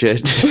pieces of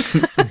shit.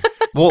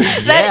 well,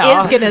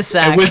 That is gonna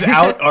suck. And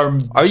without our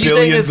Are you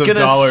saying it's billions of gonna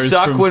dollars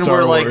suck from when Star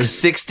we're like Wars.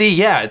 60?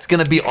 Yeah, it's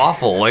gonna be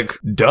awful. Like,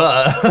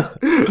 duh.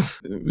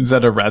 Is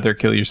that a rather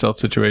kill yourself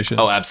situation?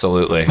 Oh,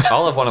 absolutely.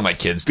 I'll have one of my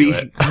kids do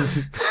it.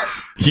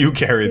 You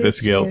carry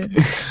this guilt.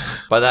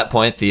 By that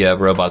point, the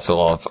robots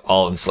will have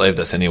all enslaved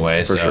us anyway.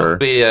 For so sure. it'll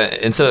be,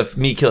 instead of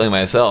me killing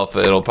myself,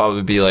 it'll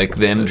probably be like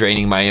them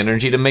draining my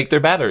energy to make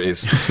their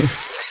batteries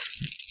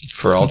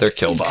for all their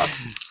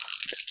killbots.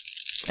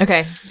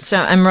 Okay, so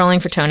I'm rolling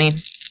for Tony.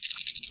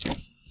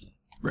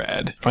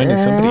 Rad. Finding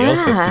somebody else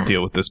has to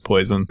deal with this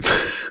poison.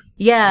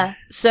 Yeah,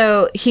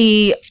 so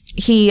he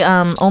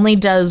only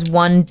does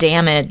 1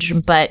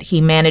 damage, but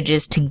he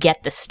manages to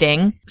get the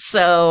sting.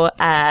 So,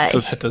 So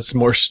that does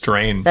more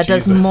strain. that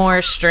does Jesus.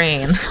 more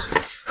strain.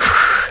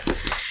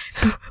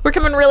 We're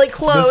coming really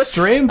close. The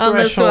strain on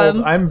this threshold,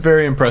 one. I'm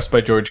very impressed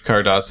by George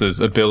Cardass's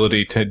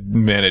ability to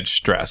manage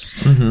stress.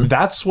 Mm-hmm.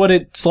 That's what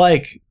it's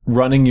like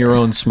running your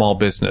own small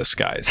business,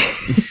 guys.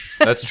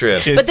 That's true.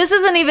 But this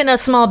isn't even a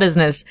small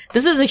business.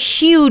 This is a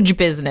huge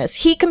business.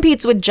 He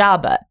competes with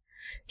Jabba.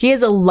 He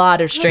has a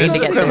lot of strain This to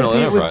is a get criminal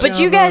through. enterprise. But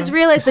you guys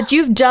realize that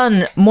you've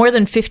done more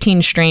than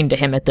 15 strain to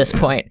him at this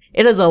point.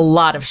 It is a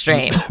lot of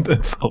strain.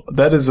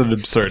 That is an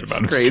absurd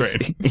amount of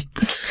strain.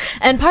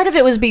 And part of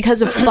it was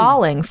because of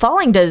falling.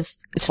 Falling does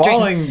strain.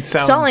 Falling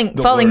sounds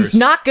the Falling's worst.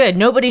 not good.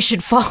 Nobody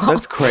should fall.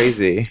 That's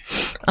crazy.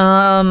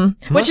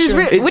 which is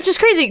which is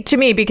crazy to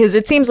me because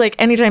it seems like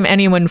anytime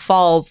anyone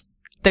falls,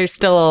 they're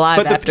still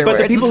alive afterwards.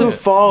 But the people who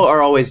fall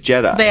are always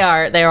Jedi. They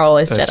are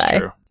always That's Jedi.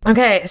 true.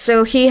 Okay,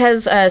 so he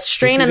has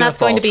strain, If you're and that's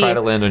gonna going to fall, be try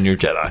to land on your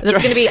Jedi. that's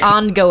going to be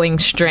ongoing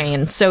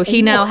strain. So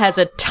he now has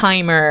a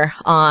timer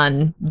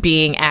on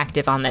being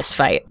active on this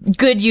fight.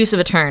 Good use of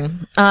a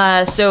turn.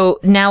 So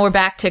now we're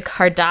back to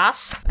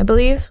Cardass, I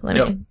believe. Let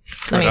me.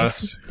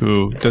 Cardass,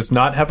 who does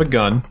not have a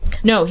gun.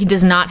 No, he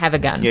does not have a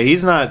gun. Yeah,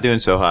 he's not doing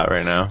so hot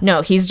right now.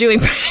 No, he's doing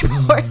pretty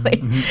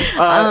poorly.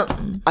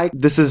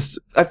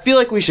 I feel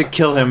like we should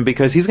kill him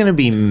because he's gonna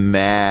be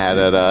mad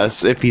at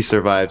us if he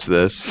survives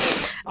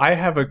this. I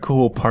have a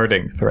cool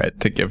parting threat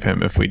to give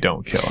him if we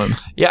don't kill him.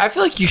 Yeah, I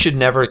feel like you should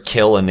never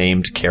kill a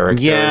named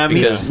character. Yeah,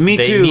 because me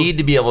they too. need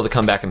to be able to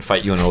come back and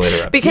fight you in a later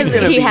episode. Because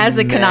gonna he be has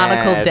a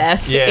canonical mad.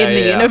 death Yeah, in the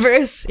yeah.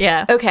 universe.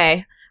 Yeah.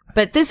 Okay.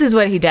 But this is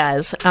what he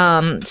does.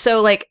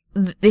 So like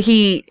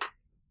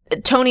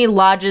Tony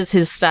lodges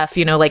his stuff,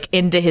 like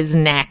into his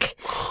neck,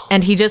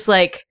 and he just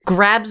like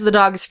grabs the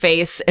dog's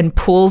face and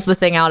pulls the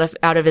thing out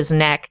of his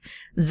neck.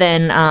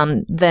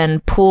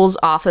 Then pulls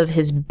off of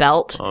his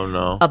belt Oh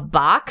no. a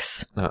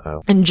box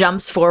Uh-oh. and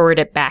jumps forward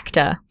at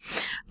Bacta,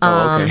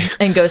 okay.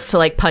 and goes to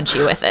like punch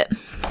you with it.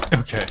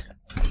 Okay.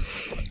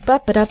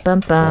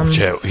 Ba-ba-da-bum-bum.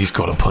 Joe, he's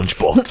got a punch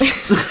box.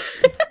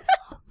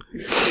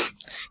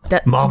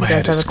 Mama He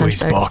had a does have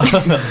squeeze punch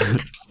box.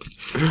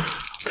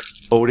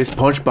 Oh, this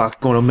punch box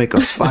gonna make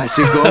a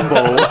spicy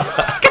gumbo.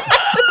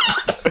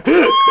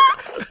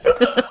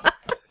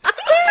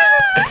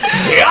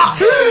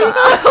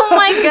 Oh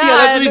my god! Yeah,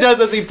 that's what he does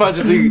as he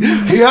punches.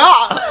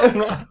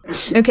 Yeah.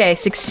 Okay,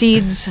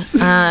 succeeds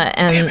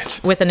and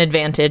with an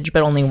advantage,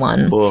 but only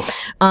one.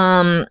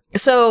 Ugh.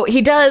 So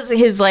he does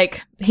his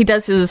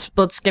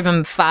let's give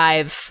him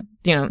 5,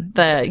 he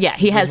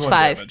has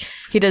 5. damage.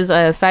 He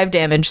does 5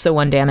 damage, so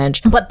 1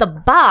 damage. But the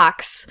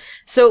box,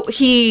 so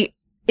he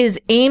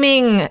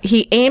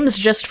aims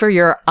just for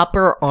your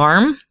upper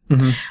arm.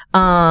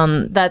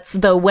 That's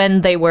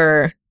when they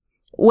were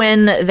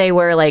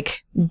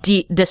like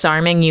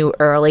disarming you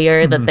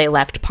earlier, that they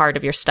left part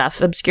of your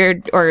stuff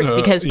obscured, or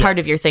because part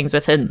of your things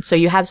was hidden. So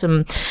you have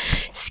some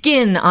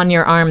skin on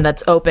your arm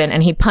that's open,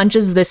 and he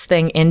punches this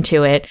thing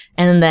into it,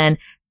 and then,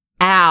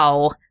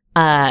 ow,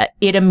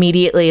 it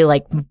immediately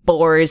like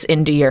bores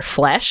into your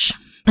flesh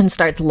and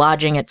starts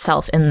lodging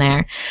itself in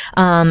there.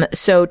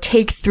 So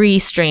take 3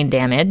 strain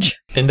damage.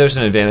 And there's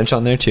an advantage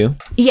on there too?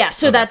 Yeah,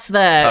 so that's the...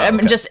 I'm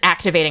okay. just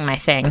activating my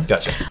thing.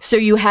 Gotcha. So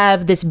you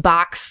have this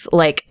box,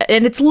 like...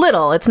 And it's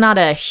little. It's not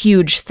a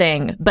huge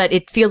thing, but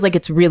it feels like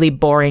it's really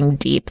boring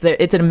deep.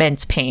 It's an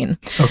immense pain.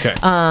 Okay.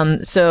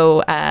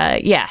 So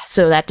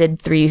that did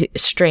 3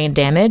 strain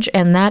damage,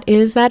 and that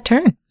is that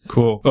turn.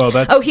 Cool. Oh,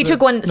 that's. Oh, he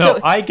took one... No, So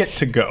I get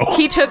to go.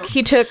 he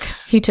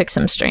took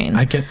some strain.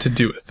 I get to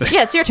do a thing.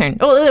 Yeah, it's your turn.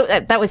 Oh,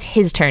 that was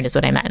his turn is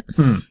what I meant.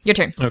 Your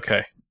turn.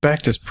 Okay.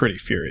 Bacta's pretty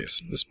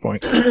furious at this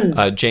point.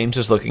 James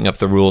is looking up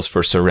the rules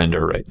for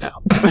surrender right now.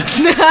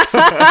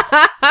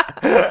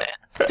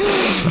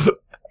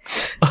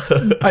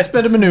 I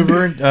spent a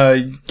maneuver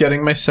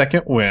getting my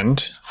second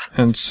wind,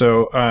 and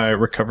so I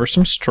recover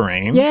some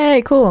strain.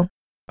 Yay, cool.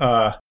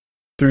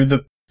 Through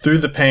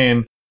the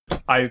pain,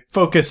 I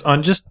focus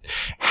on just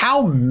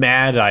how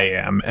mad I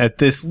am at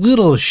this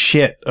little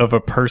shit of a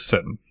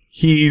person.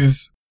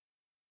 He's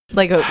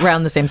Like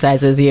around the same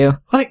size as you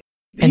like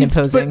and he's-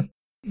 imposing. but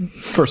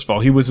first of all,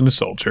 he wasn't a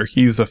soldier.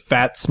 He's a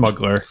fat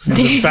smuggler.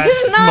 He's a fat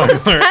He's not a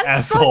smuggler fat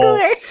asshole.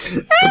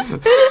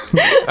 smuggler.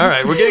 All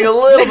right, we're getting a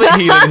little bit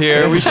heated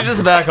here. We should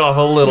just back off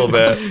a little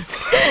bit.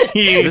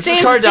 This is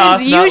James, Cardass,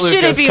 James, not you Lucas.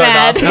 shouldn't be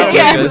Cardass, mad. not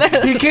Yeah.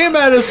 Lucas. He came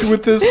at us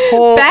with this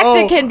whole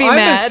Bacta can be I'm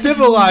mad. a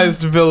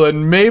civilized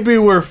villain, maybe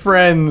we're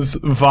friends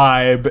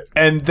vibe,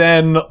 and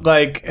then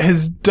like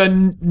has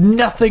done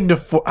nothing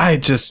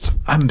to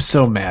I'm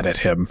so mad at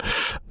him.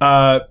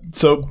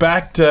 So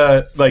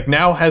Bacta like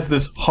now has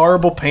this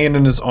horrible pain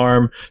in his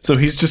arm, so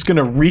he's just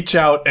gonna reach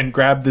out and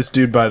grab this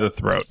dude by the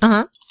throat.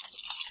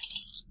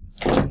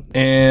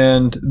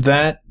 And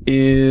that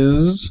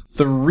is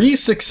 3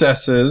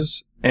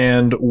 successes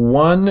and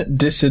 1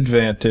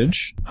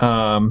 disadvantage.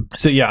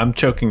 So yeah, I'm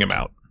choking him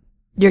out.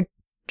 You're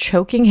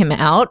choking him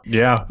out?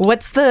 Yeah.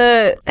 What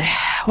are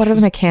the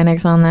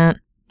mechanics on that?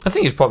 I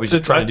think he's probably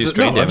just trying to do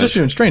strain I'm damage. just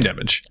doing strain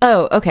damage.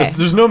 Oh, okay.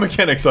 There's no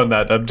mechanics on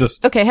that. I'm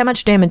just... Okay, how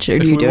much damage are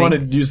if you we doing? want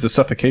to use the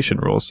suffocation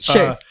rules.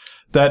 Sure.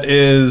 That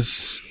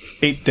is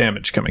 8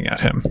 damage coming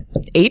at him.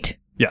 8?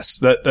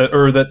 Yes.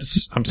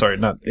 I'm sorry,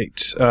 not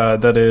 8.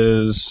 That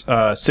is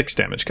 6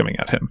 damage coming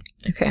at him.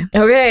 Okay.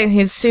 Okay,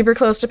 he's super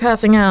close to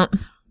passing out.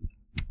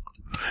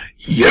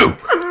 You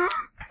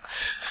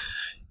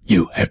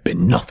have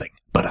been nothing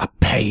but a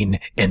pain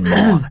in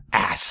my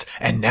ass.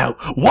 And now,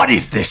 what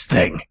is this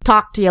thing?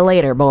 Talk to you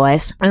later,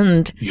 boys.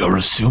 And You're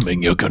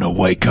assuming you're gonna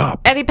wake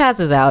up. he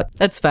passes out.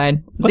 That's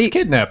fine. Let's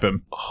kidnap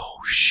him. Oh,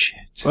 shit.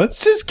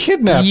 Let's just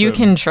kidnap him. You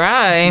can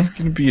try. He's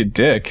gonna be a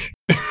dick.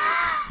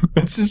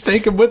 Let's just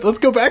take him with. Let's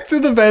go back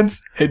through the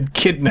vents and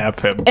kidnap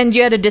him. And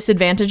you had a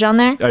disadvantage on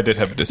there? I did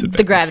have a disadvantage.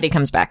 The gravity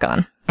comes back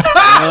on.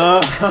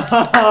 Are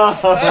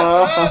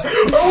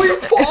we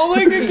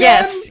falling again?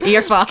 Yes,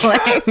 you're falling.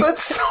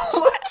 That's so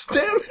much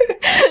damage.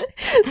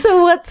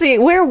 So let's see.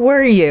 Where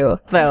were you,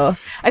 though?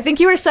 I think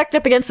you were sucked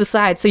up against the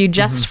side, so you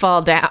just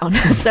fall down.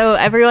 So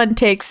everyone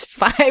takes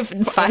 5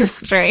 and 5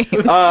 strain.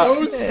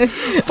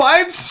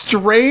 5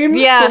 strain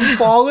Yeah. from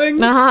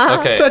falling? Uh-huh.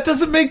 Okay. That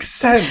doesn't make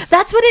sense.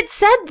 That's what it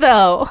said,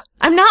 though.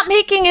 I'm not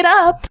making it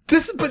up.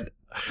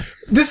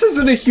 This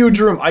isn't a huge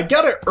room. I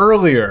got it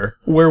earlier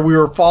where we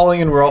were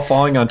falling and we're all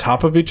falling on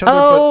top of each other.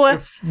 Oh. But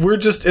if we're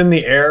just in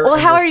the air. Well,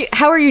 and how we're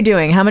are you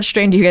doing? How much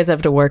strain do you guys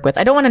have to work with?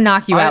 I don't want to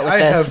knock you out with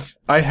this.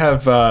 I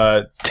have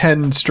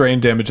 10 strain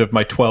damage of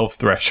my 12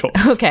 threshold.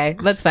 Okay,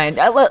 that's fine.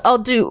 I'll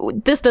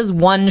do. This does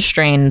 1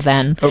 strain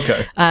then.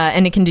 Okay.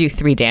 And it can do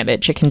 3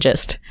 damage. It can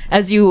just,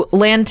 as you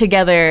land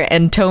together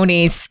and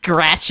Tony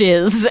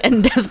scratches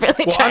and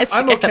desperately Well, tries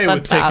I'm to get okay up on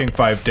with top. taking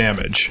 5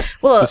 damage.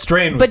 Well, the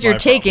strain was but you're my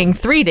taking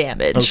 3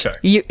 damage. Okay.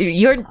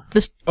 You're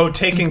the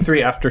taking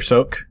 3 after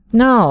soak?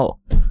 no,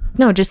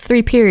 just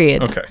 3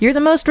 period. Okay. You're the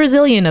most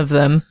resilient of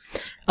them.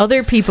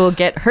 Other people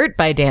get hurt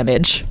by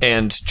damage.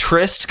 And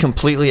Trist,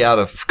 completely out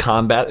of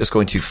combat, is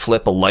going to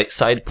flip a light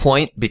side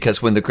point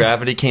because when the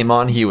gravity came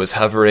on, he was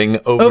hovering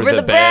over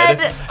the bed.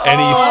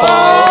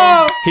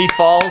 And he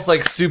falls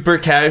like super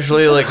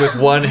casually, like with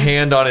one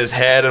hand on his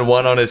head and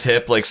one on his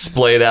hip, like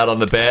splayed out on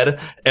the bed.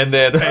 And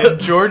then And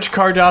George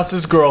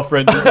Cardass's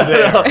girlfriend is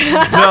there.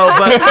 no,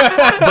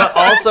 but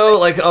also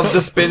like of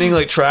the spinning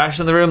like trash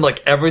in the room,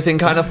 like everything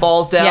kind of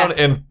falls down, Yeah.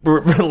 and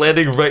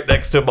landing right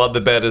next to him on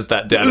the bed is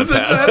that data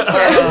pad.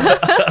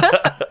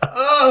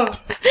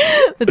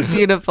 That's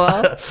beautiful.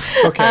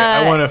 Okay,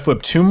 I want to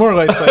flip 2 more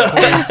light side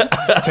points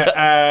to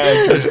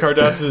add George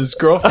Cardass's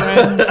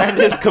girlfriend And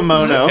his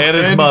kimono. And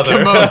his and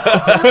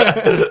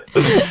mother,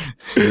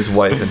 his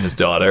wife, and his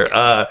daughter.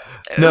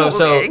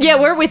 So Yeah,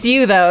 we're with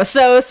you though.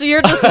 So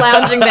you're just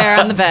lounging there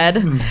on the bed.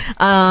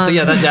 So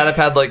yeah, that data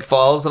pad like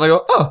falls, and I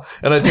go, oh,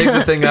 and I take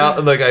the thing out,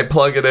 and like I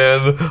plug it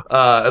in,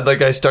 and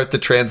like I start the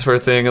transfer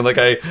thing, and like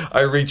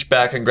I reach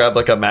back and grab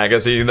like a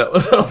magazine that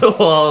was on the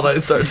wall, and I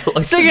start to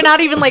like. So you're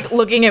not even like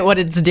looking at what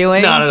it's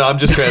doing. No, I'm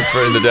just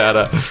transferring the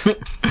data.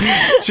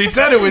 She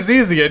said it was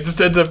easy. I just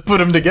had to put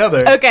them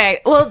together. Okay.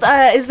 Well,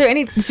 is there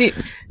any?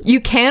 You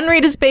can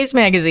read a space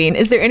magazine.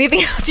 Is there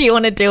anything else you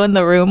want to do in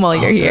the room while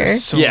you're here?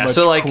 There's so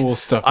much cool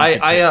stuff. I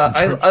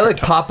like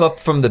pop up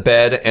from the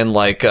bed and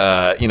like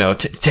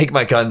take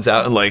my guns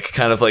out and like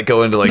kind of like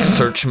go into like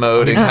search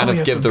mode and kind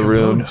of give the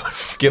room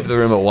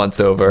a once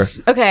over.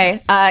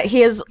 Okay.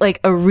 He has like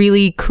a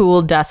really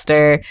cool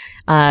duster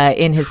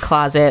in his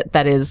closet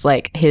that is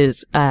like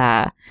his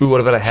Ooh, what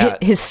about a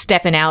hat? his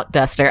stepping out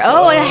duster.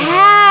 Oh, a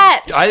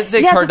hat. I'd say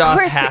Yes, of Cardass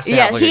course. has to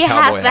have like he a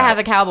cowboy has to hat. have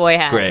a cowboy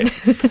hat. Great.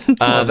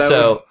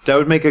 That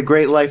would make a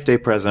great Life Day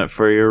present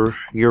for your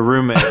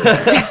roommate.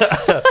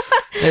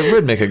 It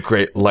would make a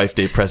great Life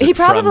Day present He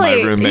from my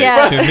probably- roommate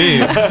yeah. to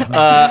me.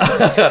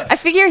 I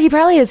figure he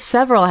probably has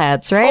several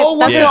hats, right? Oh,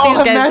 That's we what all these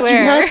have guys matching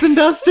wear. hats and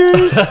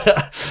dusters.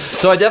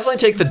 So I definitely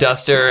take the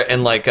duster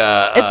and like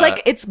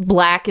It's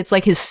black. It's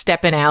like his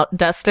stepping out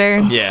duster.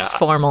 Yeah. It's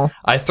formal.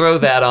 I throw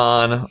that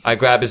on. I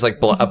grab his like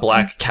a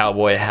black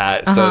cowboy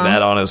hat, throw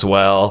that on as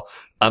well.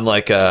 I'm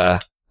like I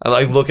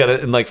like look at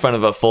it in like front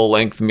of a full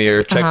length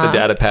mirror, check the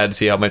data pad,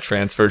 see how my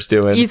transfer's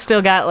doing. You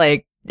still got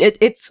like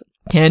it's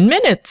 10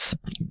 minutes.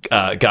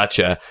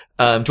 Gotcha.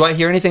 Do I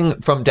hear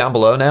anything from down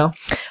below now?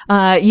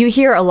 You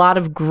hear a lot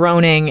of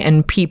groaning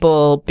and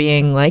people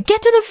being like,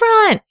 "Get to the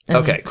front." And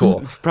Okay,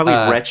 cool. Probably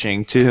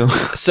retching too.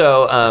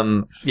 So,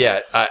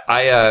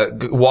 I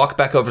walk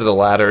back over to the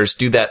ladders,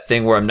 do that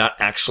thing where I'm not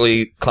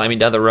actually climbing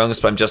down the rungs,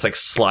 but I'm just like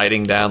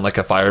sliding down like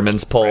a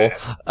fireman's pole,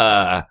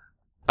 and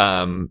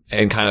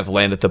kind of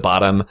land at the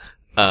bottom.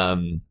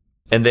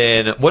 And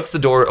then what's the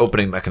door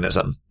opening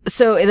mechanism?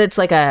 So it's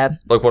like a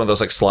Like one of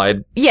those like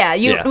slide? yeah.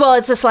 Yeah. Well,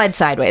 it's a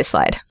sideways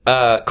slide.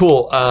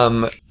 Cool.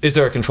 Is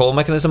there a control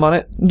mechanism on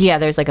it? Yeah,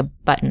 there's like a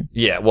button.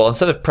 Yeah. Well,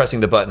 instead of pressing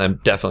the button, I'm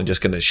definitely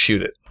just going to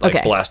shoot it. Like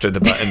Okay. blaster the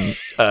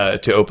button,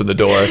 to open the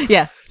door.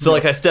 Yeah. So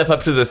like I step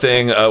up to the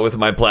thing, with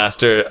my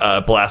blaster,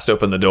 blast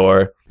open the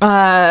door.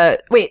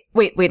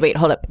 Wait.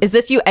 Hold up. Is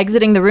this you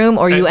exiting the room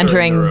or you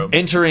entering the room.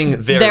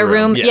 Entering their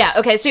room? Yes. Yeah.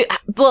 Okay.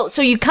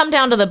 So you come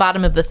down to the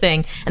bottom of the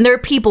thing and there are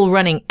people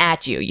running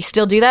at you. You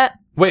still do that?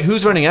 Wait,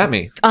 who's running at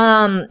me?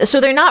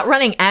 So they're not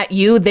running at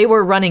you. They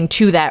were running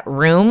to that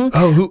room.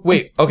 Oh, who?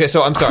 Wait. Okay,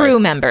 so I'm sorry. Crew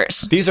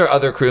members. These are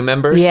other crew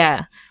members?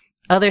 Yeah.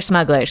 Other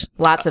smugglers.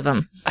 Lots of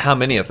them. How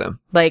many of them?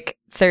 Like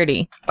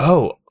 30.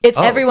 Oh. It's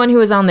oh. everyone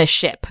who is on this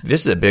ship.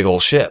 This is a big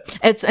old ship.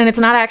 It's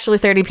not actually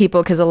 30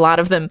 people because a lot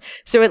of them.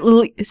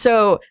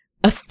 So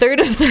a third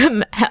of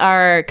them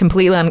are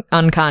completely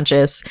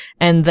unconscious,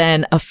 and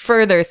then a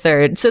further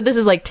third. So this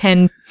is like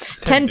 10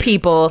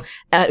 people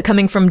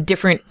coming from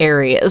different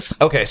areas.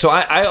 Okay, so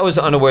I was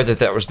unaware that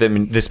there was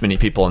this many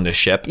people on this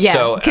ship. Yeah,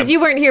 So, because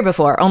you weren't here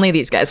before. Only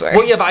these guys were.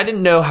 well, yeah, but I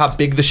didn't know how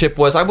big the ship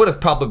was. I would have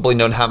probably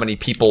known how many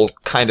people,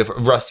 kind of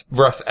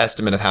rough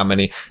estimate of how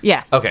many.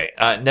 Yeah. Okay,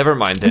 never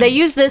mind then. They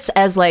use this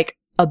as like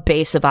a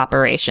base of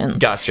operations.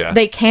 Gotcha.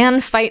 They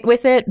can fight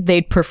with it.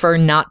 They'd prefer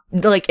not.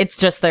 Like it's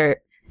just their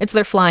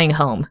flying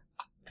home.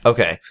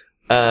 Okay.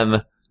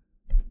 I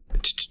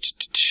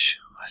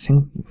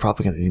think we're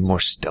probably going to need more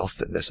stealth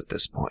than this at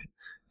this point.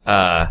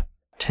 10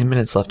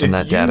 minutes left on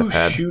that data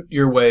pad. If you shoot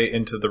your way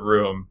into the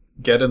room,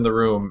 get in the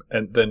room,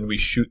 and then we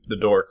shoot the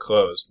door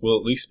closed, we'll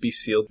at least be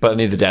sealed. But I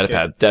need the data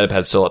pad. The data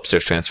pad's still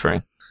upstairs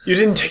transferring. You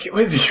didn't take it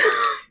with you.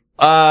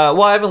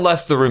 Well, I haven't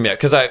left the room yet,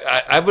 because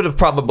I would have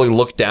probably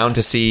looked down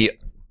to see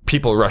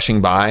people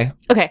rushing by.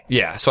 Okay.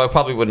 Yeah, so I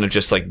probably wouldn't have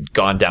just, like,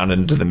 gone down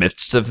into the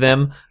midst of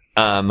them.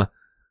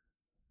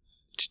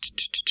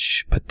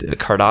 But the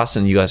Cardass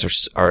and you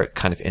guys are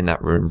kind of in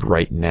that room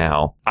right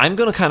now. I'm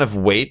going to kind of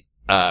wait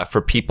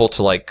for people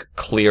to like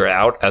clear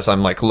out as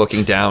I'm like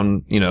looking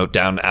down,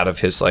 down out of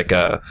his like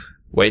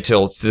wait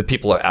till the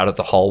people are out of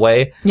the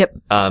hallway. Yep.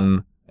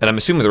 And I'm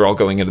assuming they're all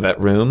going into that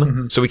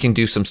room, so we can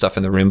do some stuff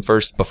in the room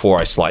first before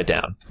I slide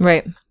down.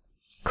 Right.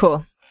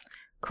 Cool.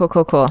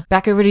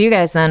 Back over to you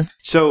guys then.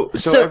 So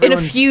So in a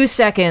everyone's- few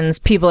seconds,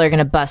 people are going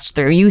to bust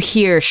through. You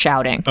hear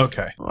shouting.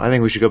 Okay. I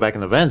think we should go back in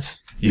the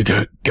vents. You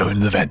go into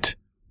the vent.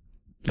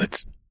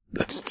 Let's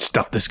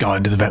stuff this guy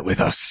into the vent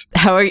with us.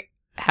 How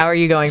are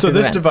you going So through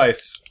this the vent?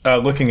 device,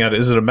 looking at it,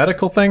 is it a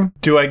medical thing?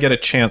 Do I get a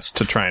chance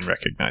to try and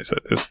recognize it?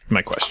 Is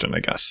my question, I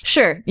guess.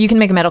 Sure, you can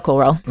make a medical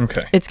roll.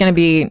 Okay. It's going to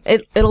be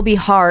it'll be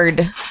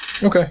hard.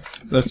 Okay.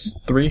 That's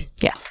 3.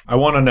 Yeah. I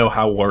want to know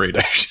how worried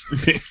I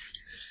should be.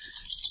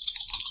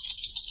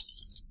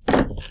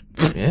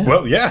 Yeah.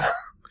 Well, yeah.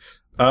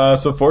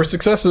 So 4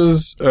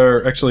 successes,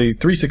 or actually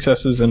 3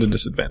 successes and a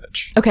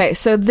disadvantage. Okay,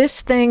 so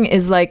this thing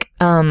is like,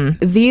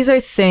 these are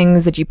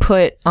things that you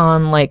put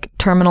on like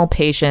terminal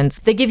patients.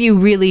 They give you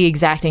really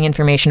exacting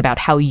information about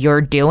how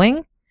you're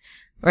doing,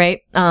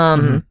 right?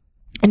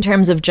 In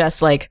terms of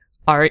just like,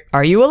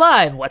 are you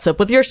alive? What's up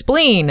with your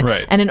spleen?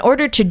 Right. And in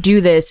order to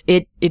do this,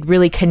 it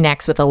really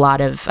connects with a lot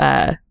of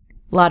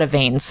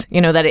veins.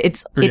 You know that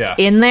it's Yeah.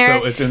 in there.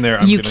 So it's in there.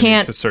 I'm You gonna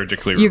can't- need to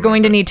surgically You're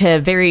going to remove need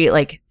to very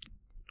like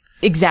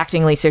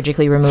exactingly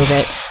surgically remove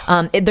it.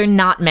 They're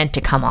not meant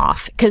to come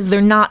off because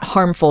they're not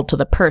harmful to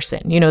the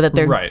person. You know, that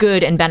they're Right.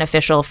 good and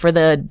beneficial for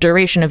the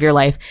duration of your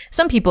life.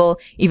 Some people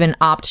even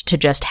opt to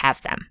just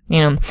have them,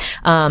 you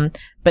know.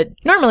 But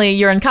normally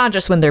you're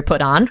unconscious when they're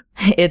put on.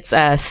 It's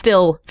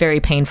still very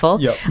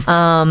painful. Yep.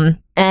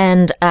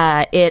 And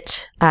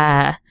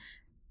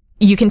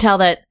you can tell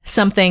that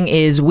something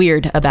is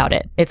weird about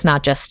it. It's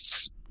not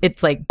just,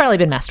 it's like probably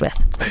been messed with.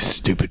 This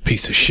stupid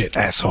piece of shit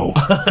asshole.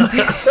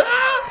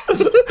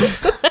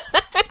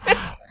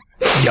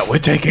 Yeah, we're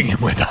taking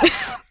him with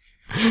us.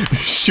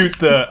 Shoot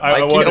the.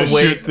 I want to can't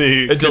wait shoot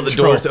the until the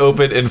control. doors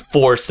open in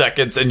 4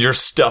 seconds and you're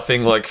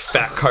stuffing like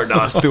fat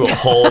Cardass through a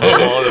hole in the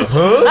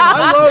wall.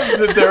 I love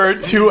that there are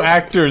 2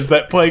 actors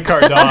that play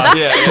Cardass.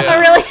 A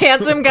really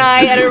handsome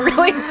guy and a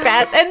really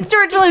fat, and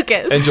George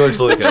Lucas. And George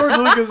Lucas. George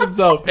Lucas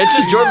himself. It's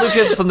just George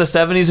Lucas from the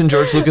 70s and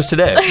George Lucas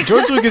today.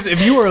 George Lucas,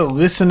 if you are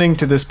listening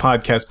to this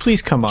podcast,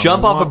 please come on.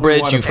 Jump We off a we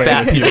bridge, wanna you play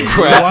fat with piece you. of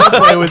crap. I want to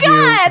play with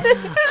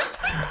you.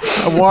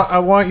 I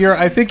want your.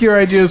 I think your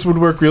ideas would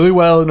work really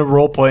well in a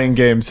role playing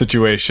game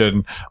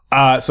situation.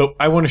 So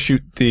I want to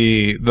shoot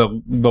the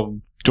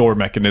door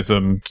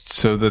mechanism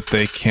so that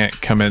they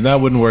can't come in.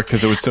 That wouldn't work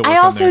because it would still work I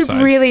on also their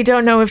side. really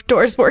don't know if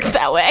doors work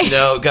that way.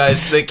 No,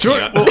 guys, they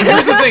can't. Well,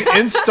 here's the thing: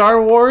 in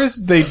Star Wars,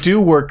 they do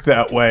work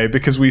that way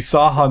because we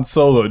saw Han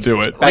Solo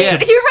do it.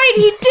 Yes. You're right,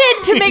 he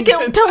did to make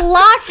it to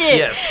lock it.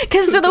 Yes.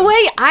 Because the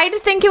way I'd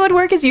think it would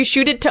work is you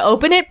shoot it to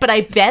open it, but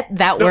I bet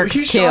that No, works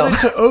he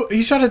too.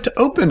 he shot it to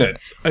open it.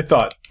 I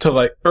thought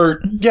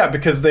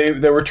because they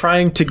were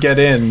trying to get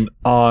in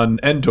on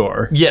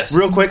Endor. Yes.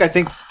 Real quick,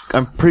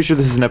 I'm pretty sure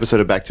this is an episode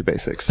of Back to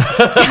Basics.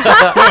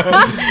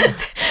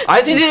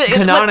 I think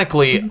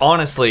canonically,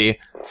 honestly,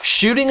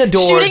 shooting a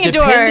door,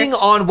 depending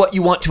on what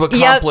you want to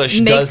accomplish,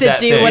 makes does it that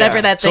do thing.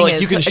 whatever that So, thing like,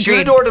 is. you can shoot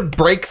a Agreed. door to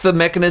break the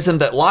mechanism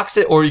that locks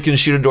it, or you can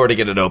shoot a door to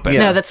get it open.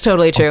 No, that's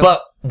totally true.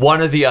 But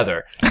one or the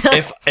other.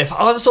 if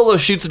Han Solo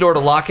shoots a door to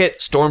lock it,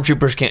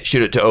 stormtroopers can't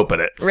shoot it to open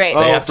it. Right. They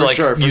Oh, have to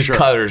for use sure.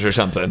 cutters or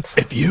something.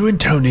 If you and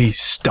Tony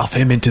stuff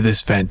him into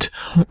this vent,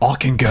 I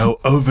can go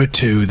over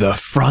to the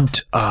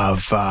front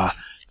of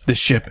the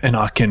ship and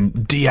I can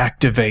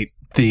deactivate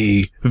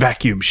the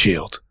vacuum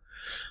shield.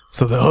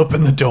 So they'll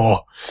open the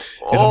door.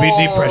 It'll be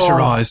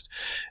depressurized.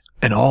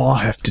 And all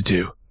I have to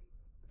do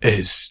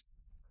is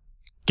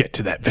get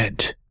to that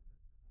vent.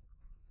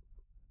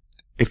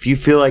 If you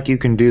feel like you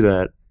can do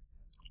that,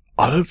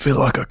 I don't feel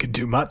like I can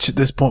do much at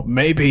this point.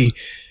 Maybe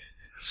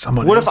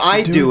someone what else if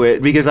I should do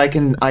it because I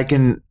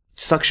can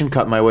suction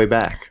cut my way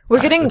back?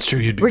 We're getting that's true,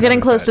 you'd be we're better getting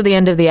at close that. to the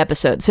end of the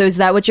episode. So is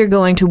that what you're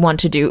going to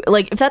want to do?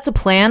 Like, if that's a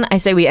plan, I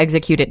say we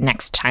execute it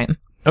next time.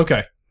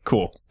 Okay,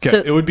 cool. Yeah,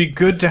 So- it would be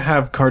good to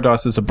have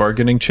Cardass as a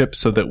bargaining chip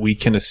so that we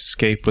can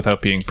escape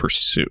without being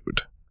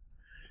pursued.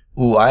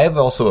 Ooh, I have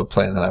also a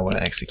plan that I want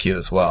to execute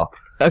as well.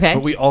 Okay.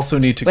 But we also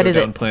need to What go is it?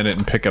 down planet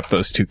and pick up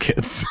those 2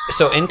 kids.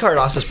 So in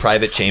Cardass's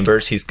private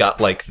chambers, he's got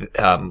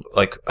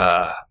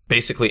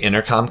basically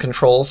intercom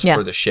controls Yeah.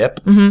 for the ship.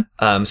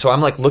 Mhm. So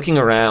I'm like looking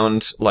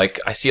around, like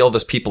I see all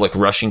those people like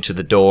rushing to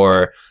the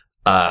door.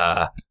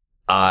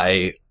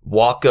 I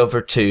walk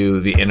over to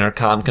the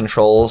intercom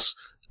controls,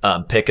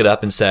 pick it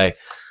up and say,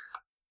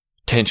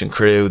 "Attention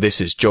crew,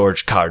 this is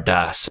George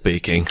Cardass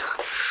speaking.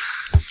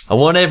 I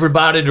want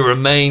everybody to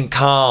remain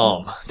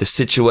calm. The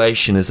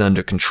situation is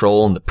under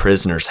control and the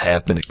prisoners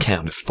have been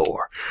accounted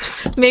for."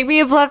 Make me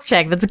a bluff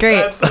check. That's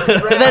great.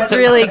 That's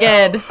really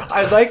good.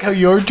 I like how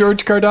your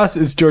George Cardass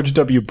is George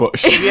W.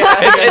 Bush.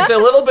 It's a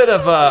little bit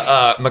of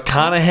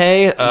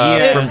McConaughey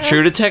Yeah. from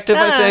True Detective,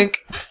 I think.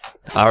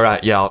 All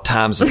right, y'all.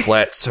 Time's a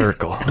flat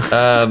circle.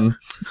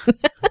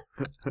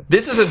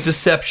 This is a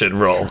deception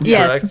roll,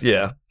 Yes. correct?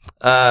 Yeah.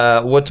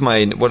 What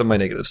are my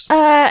negatives?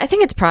 I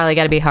think it's probably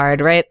got to be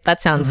hard, right?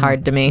 That sounds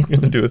hard to me. I'm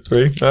gonna do a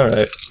 3. All right.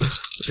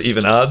 It's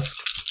even odds.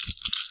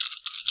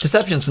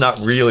 Deception's not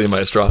really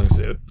my strong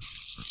suit.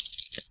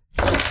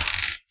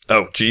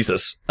 Oh,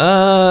 Jesus.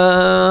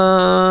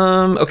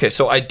 Okay,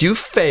 so I do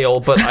fail,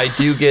 but I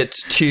do get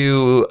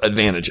 2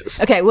 advantages.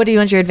 Okay, what do you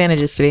want your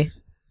advantages to be?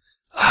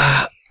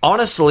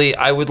 Honestly,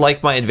 I would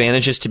like my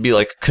advantages to be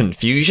like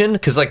confusion,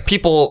 because like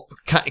people,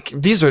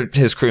 these are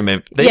his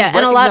crewmen. They yeah, and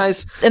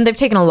recognize, and they've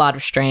taken a lot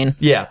of strain.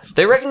 yeah,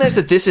 they recognize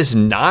that this is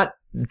not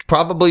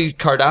probably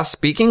Cardass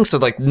speaking, so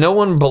like no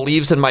one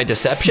believes in my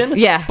deception.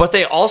 Yeah. but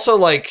they also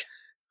like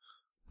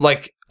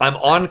I'm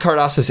on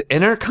Cardass's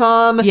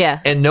intercom,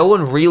 Yeah. and no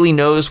one really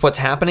knows what's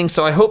happening.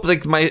 So I hope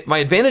like my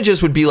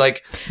advantages would be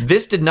like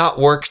this did not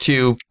work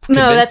to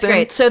convince that's them,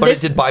 great. So but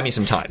this- it did buy me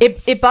some time.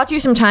 It bought you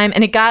some time,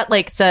 and it got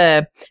like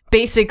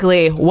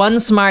basically one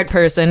smart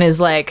person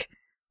is like,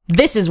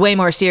 this is way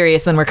more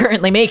serious than we're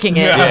currently making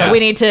it. Yeah. We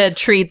need to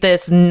treat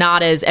this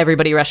not as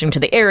everybody rushing to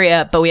the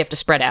area, but we have to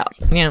spread out,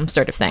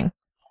 sort of thing.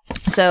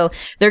 So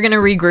they're going to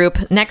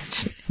regroup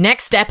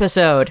next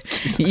episode.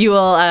 You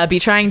will be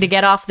trying to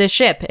get off this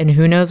ship, and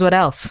who knows what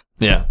else.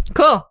 Yeah.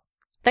 Cool.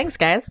 Thanks,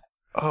 guys.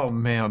 Oh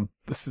man,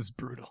 this is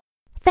brutal.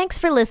 Thanks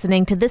for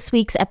listening to this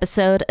week's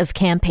episode of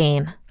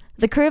Campaign.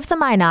 The crew of the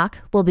Minoc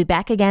will be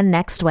back again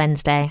next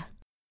Wednesday.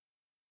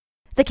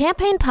 The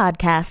Campaign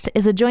Podcast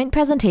is a joint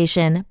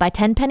presentation by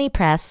Tenpenny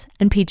Press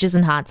and Peaches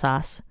and Hot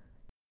Sauce.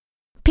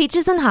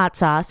 Peaches and Hot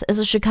Sauce is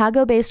a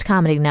Chicago-based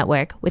comedy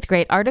network with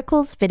great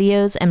articles,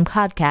 videos, and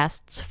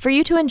podcasts for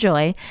you to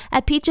enjoy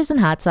at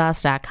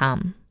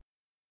peachesandhotsauce.com.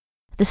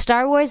 The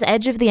Star Wars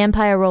Edge of the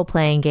Empire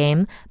role-playing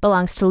game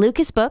belongs to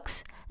Lucas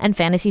Books and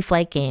Fantasy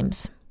Flight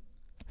Games.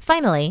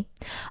 Finally,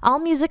 all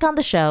music on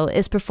the show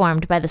is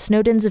performed by the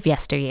Snowdens of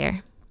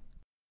yesteryear.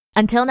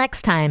 Until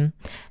next time,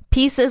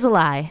 peace is a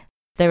lie.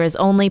 There is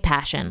only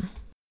passion.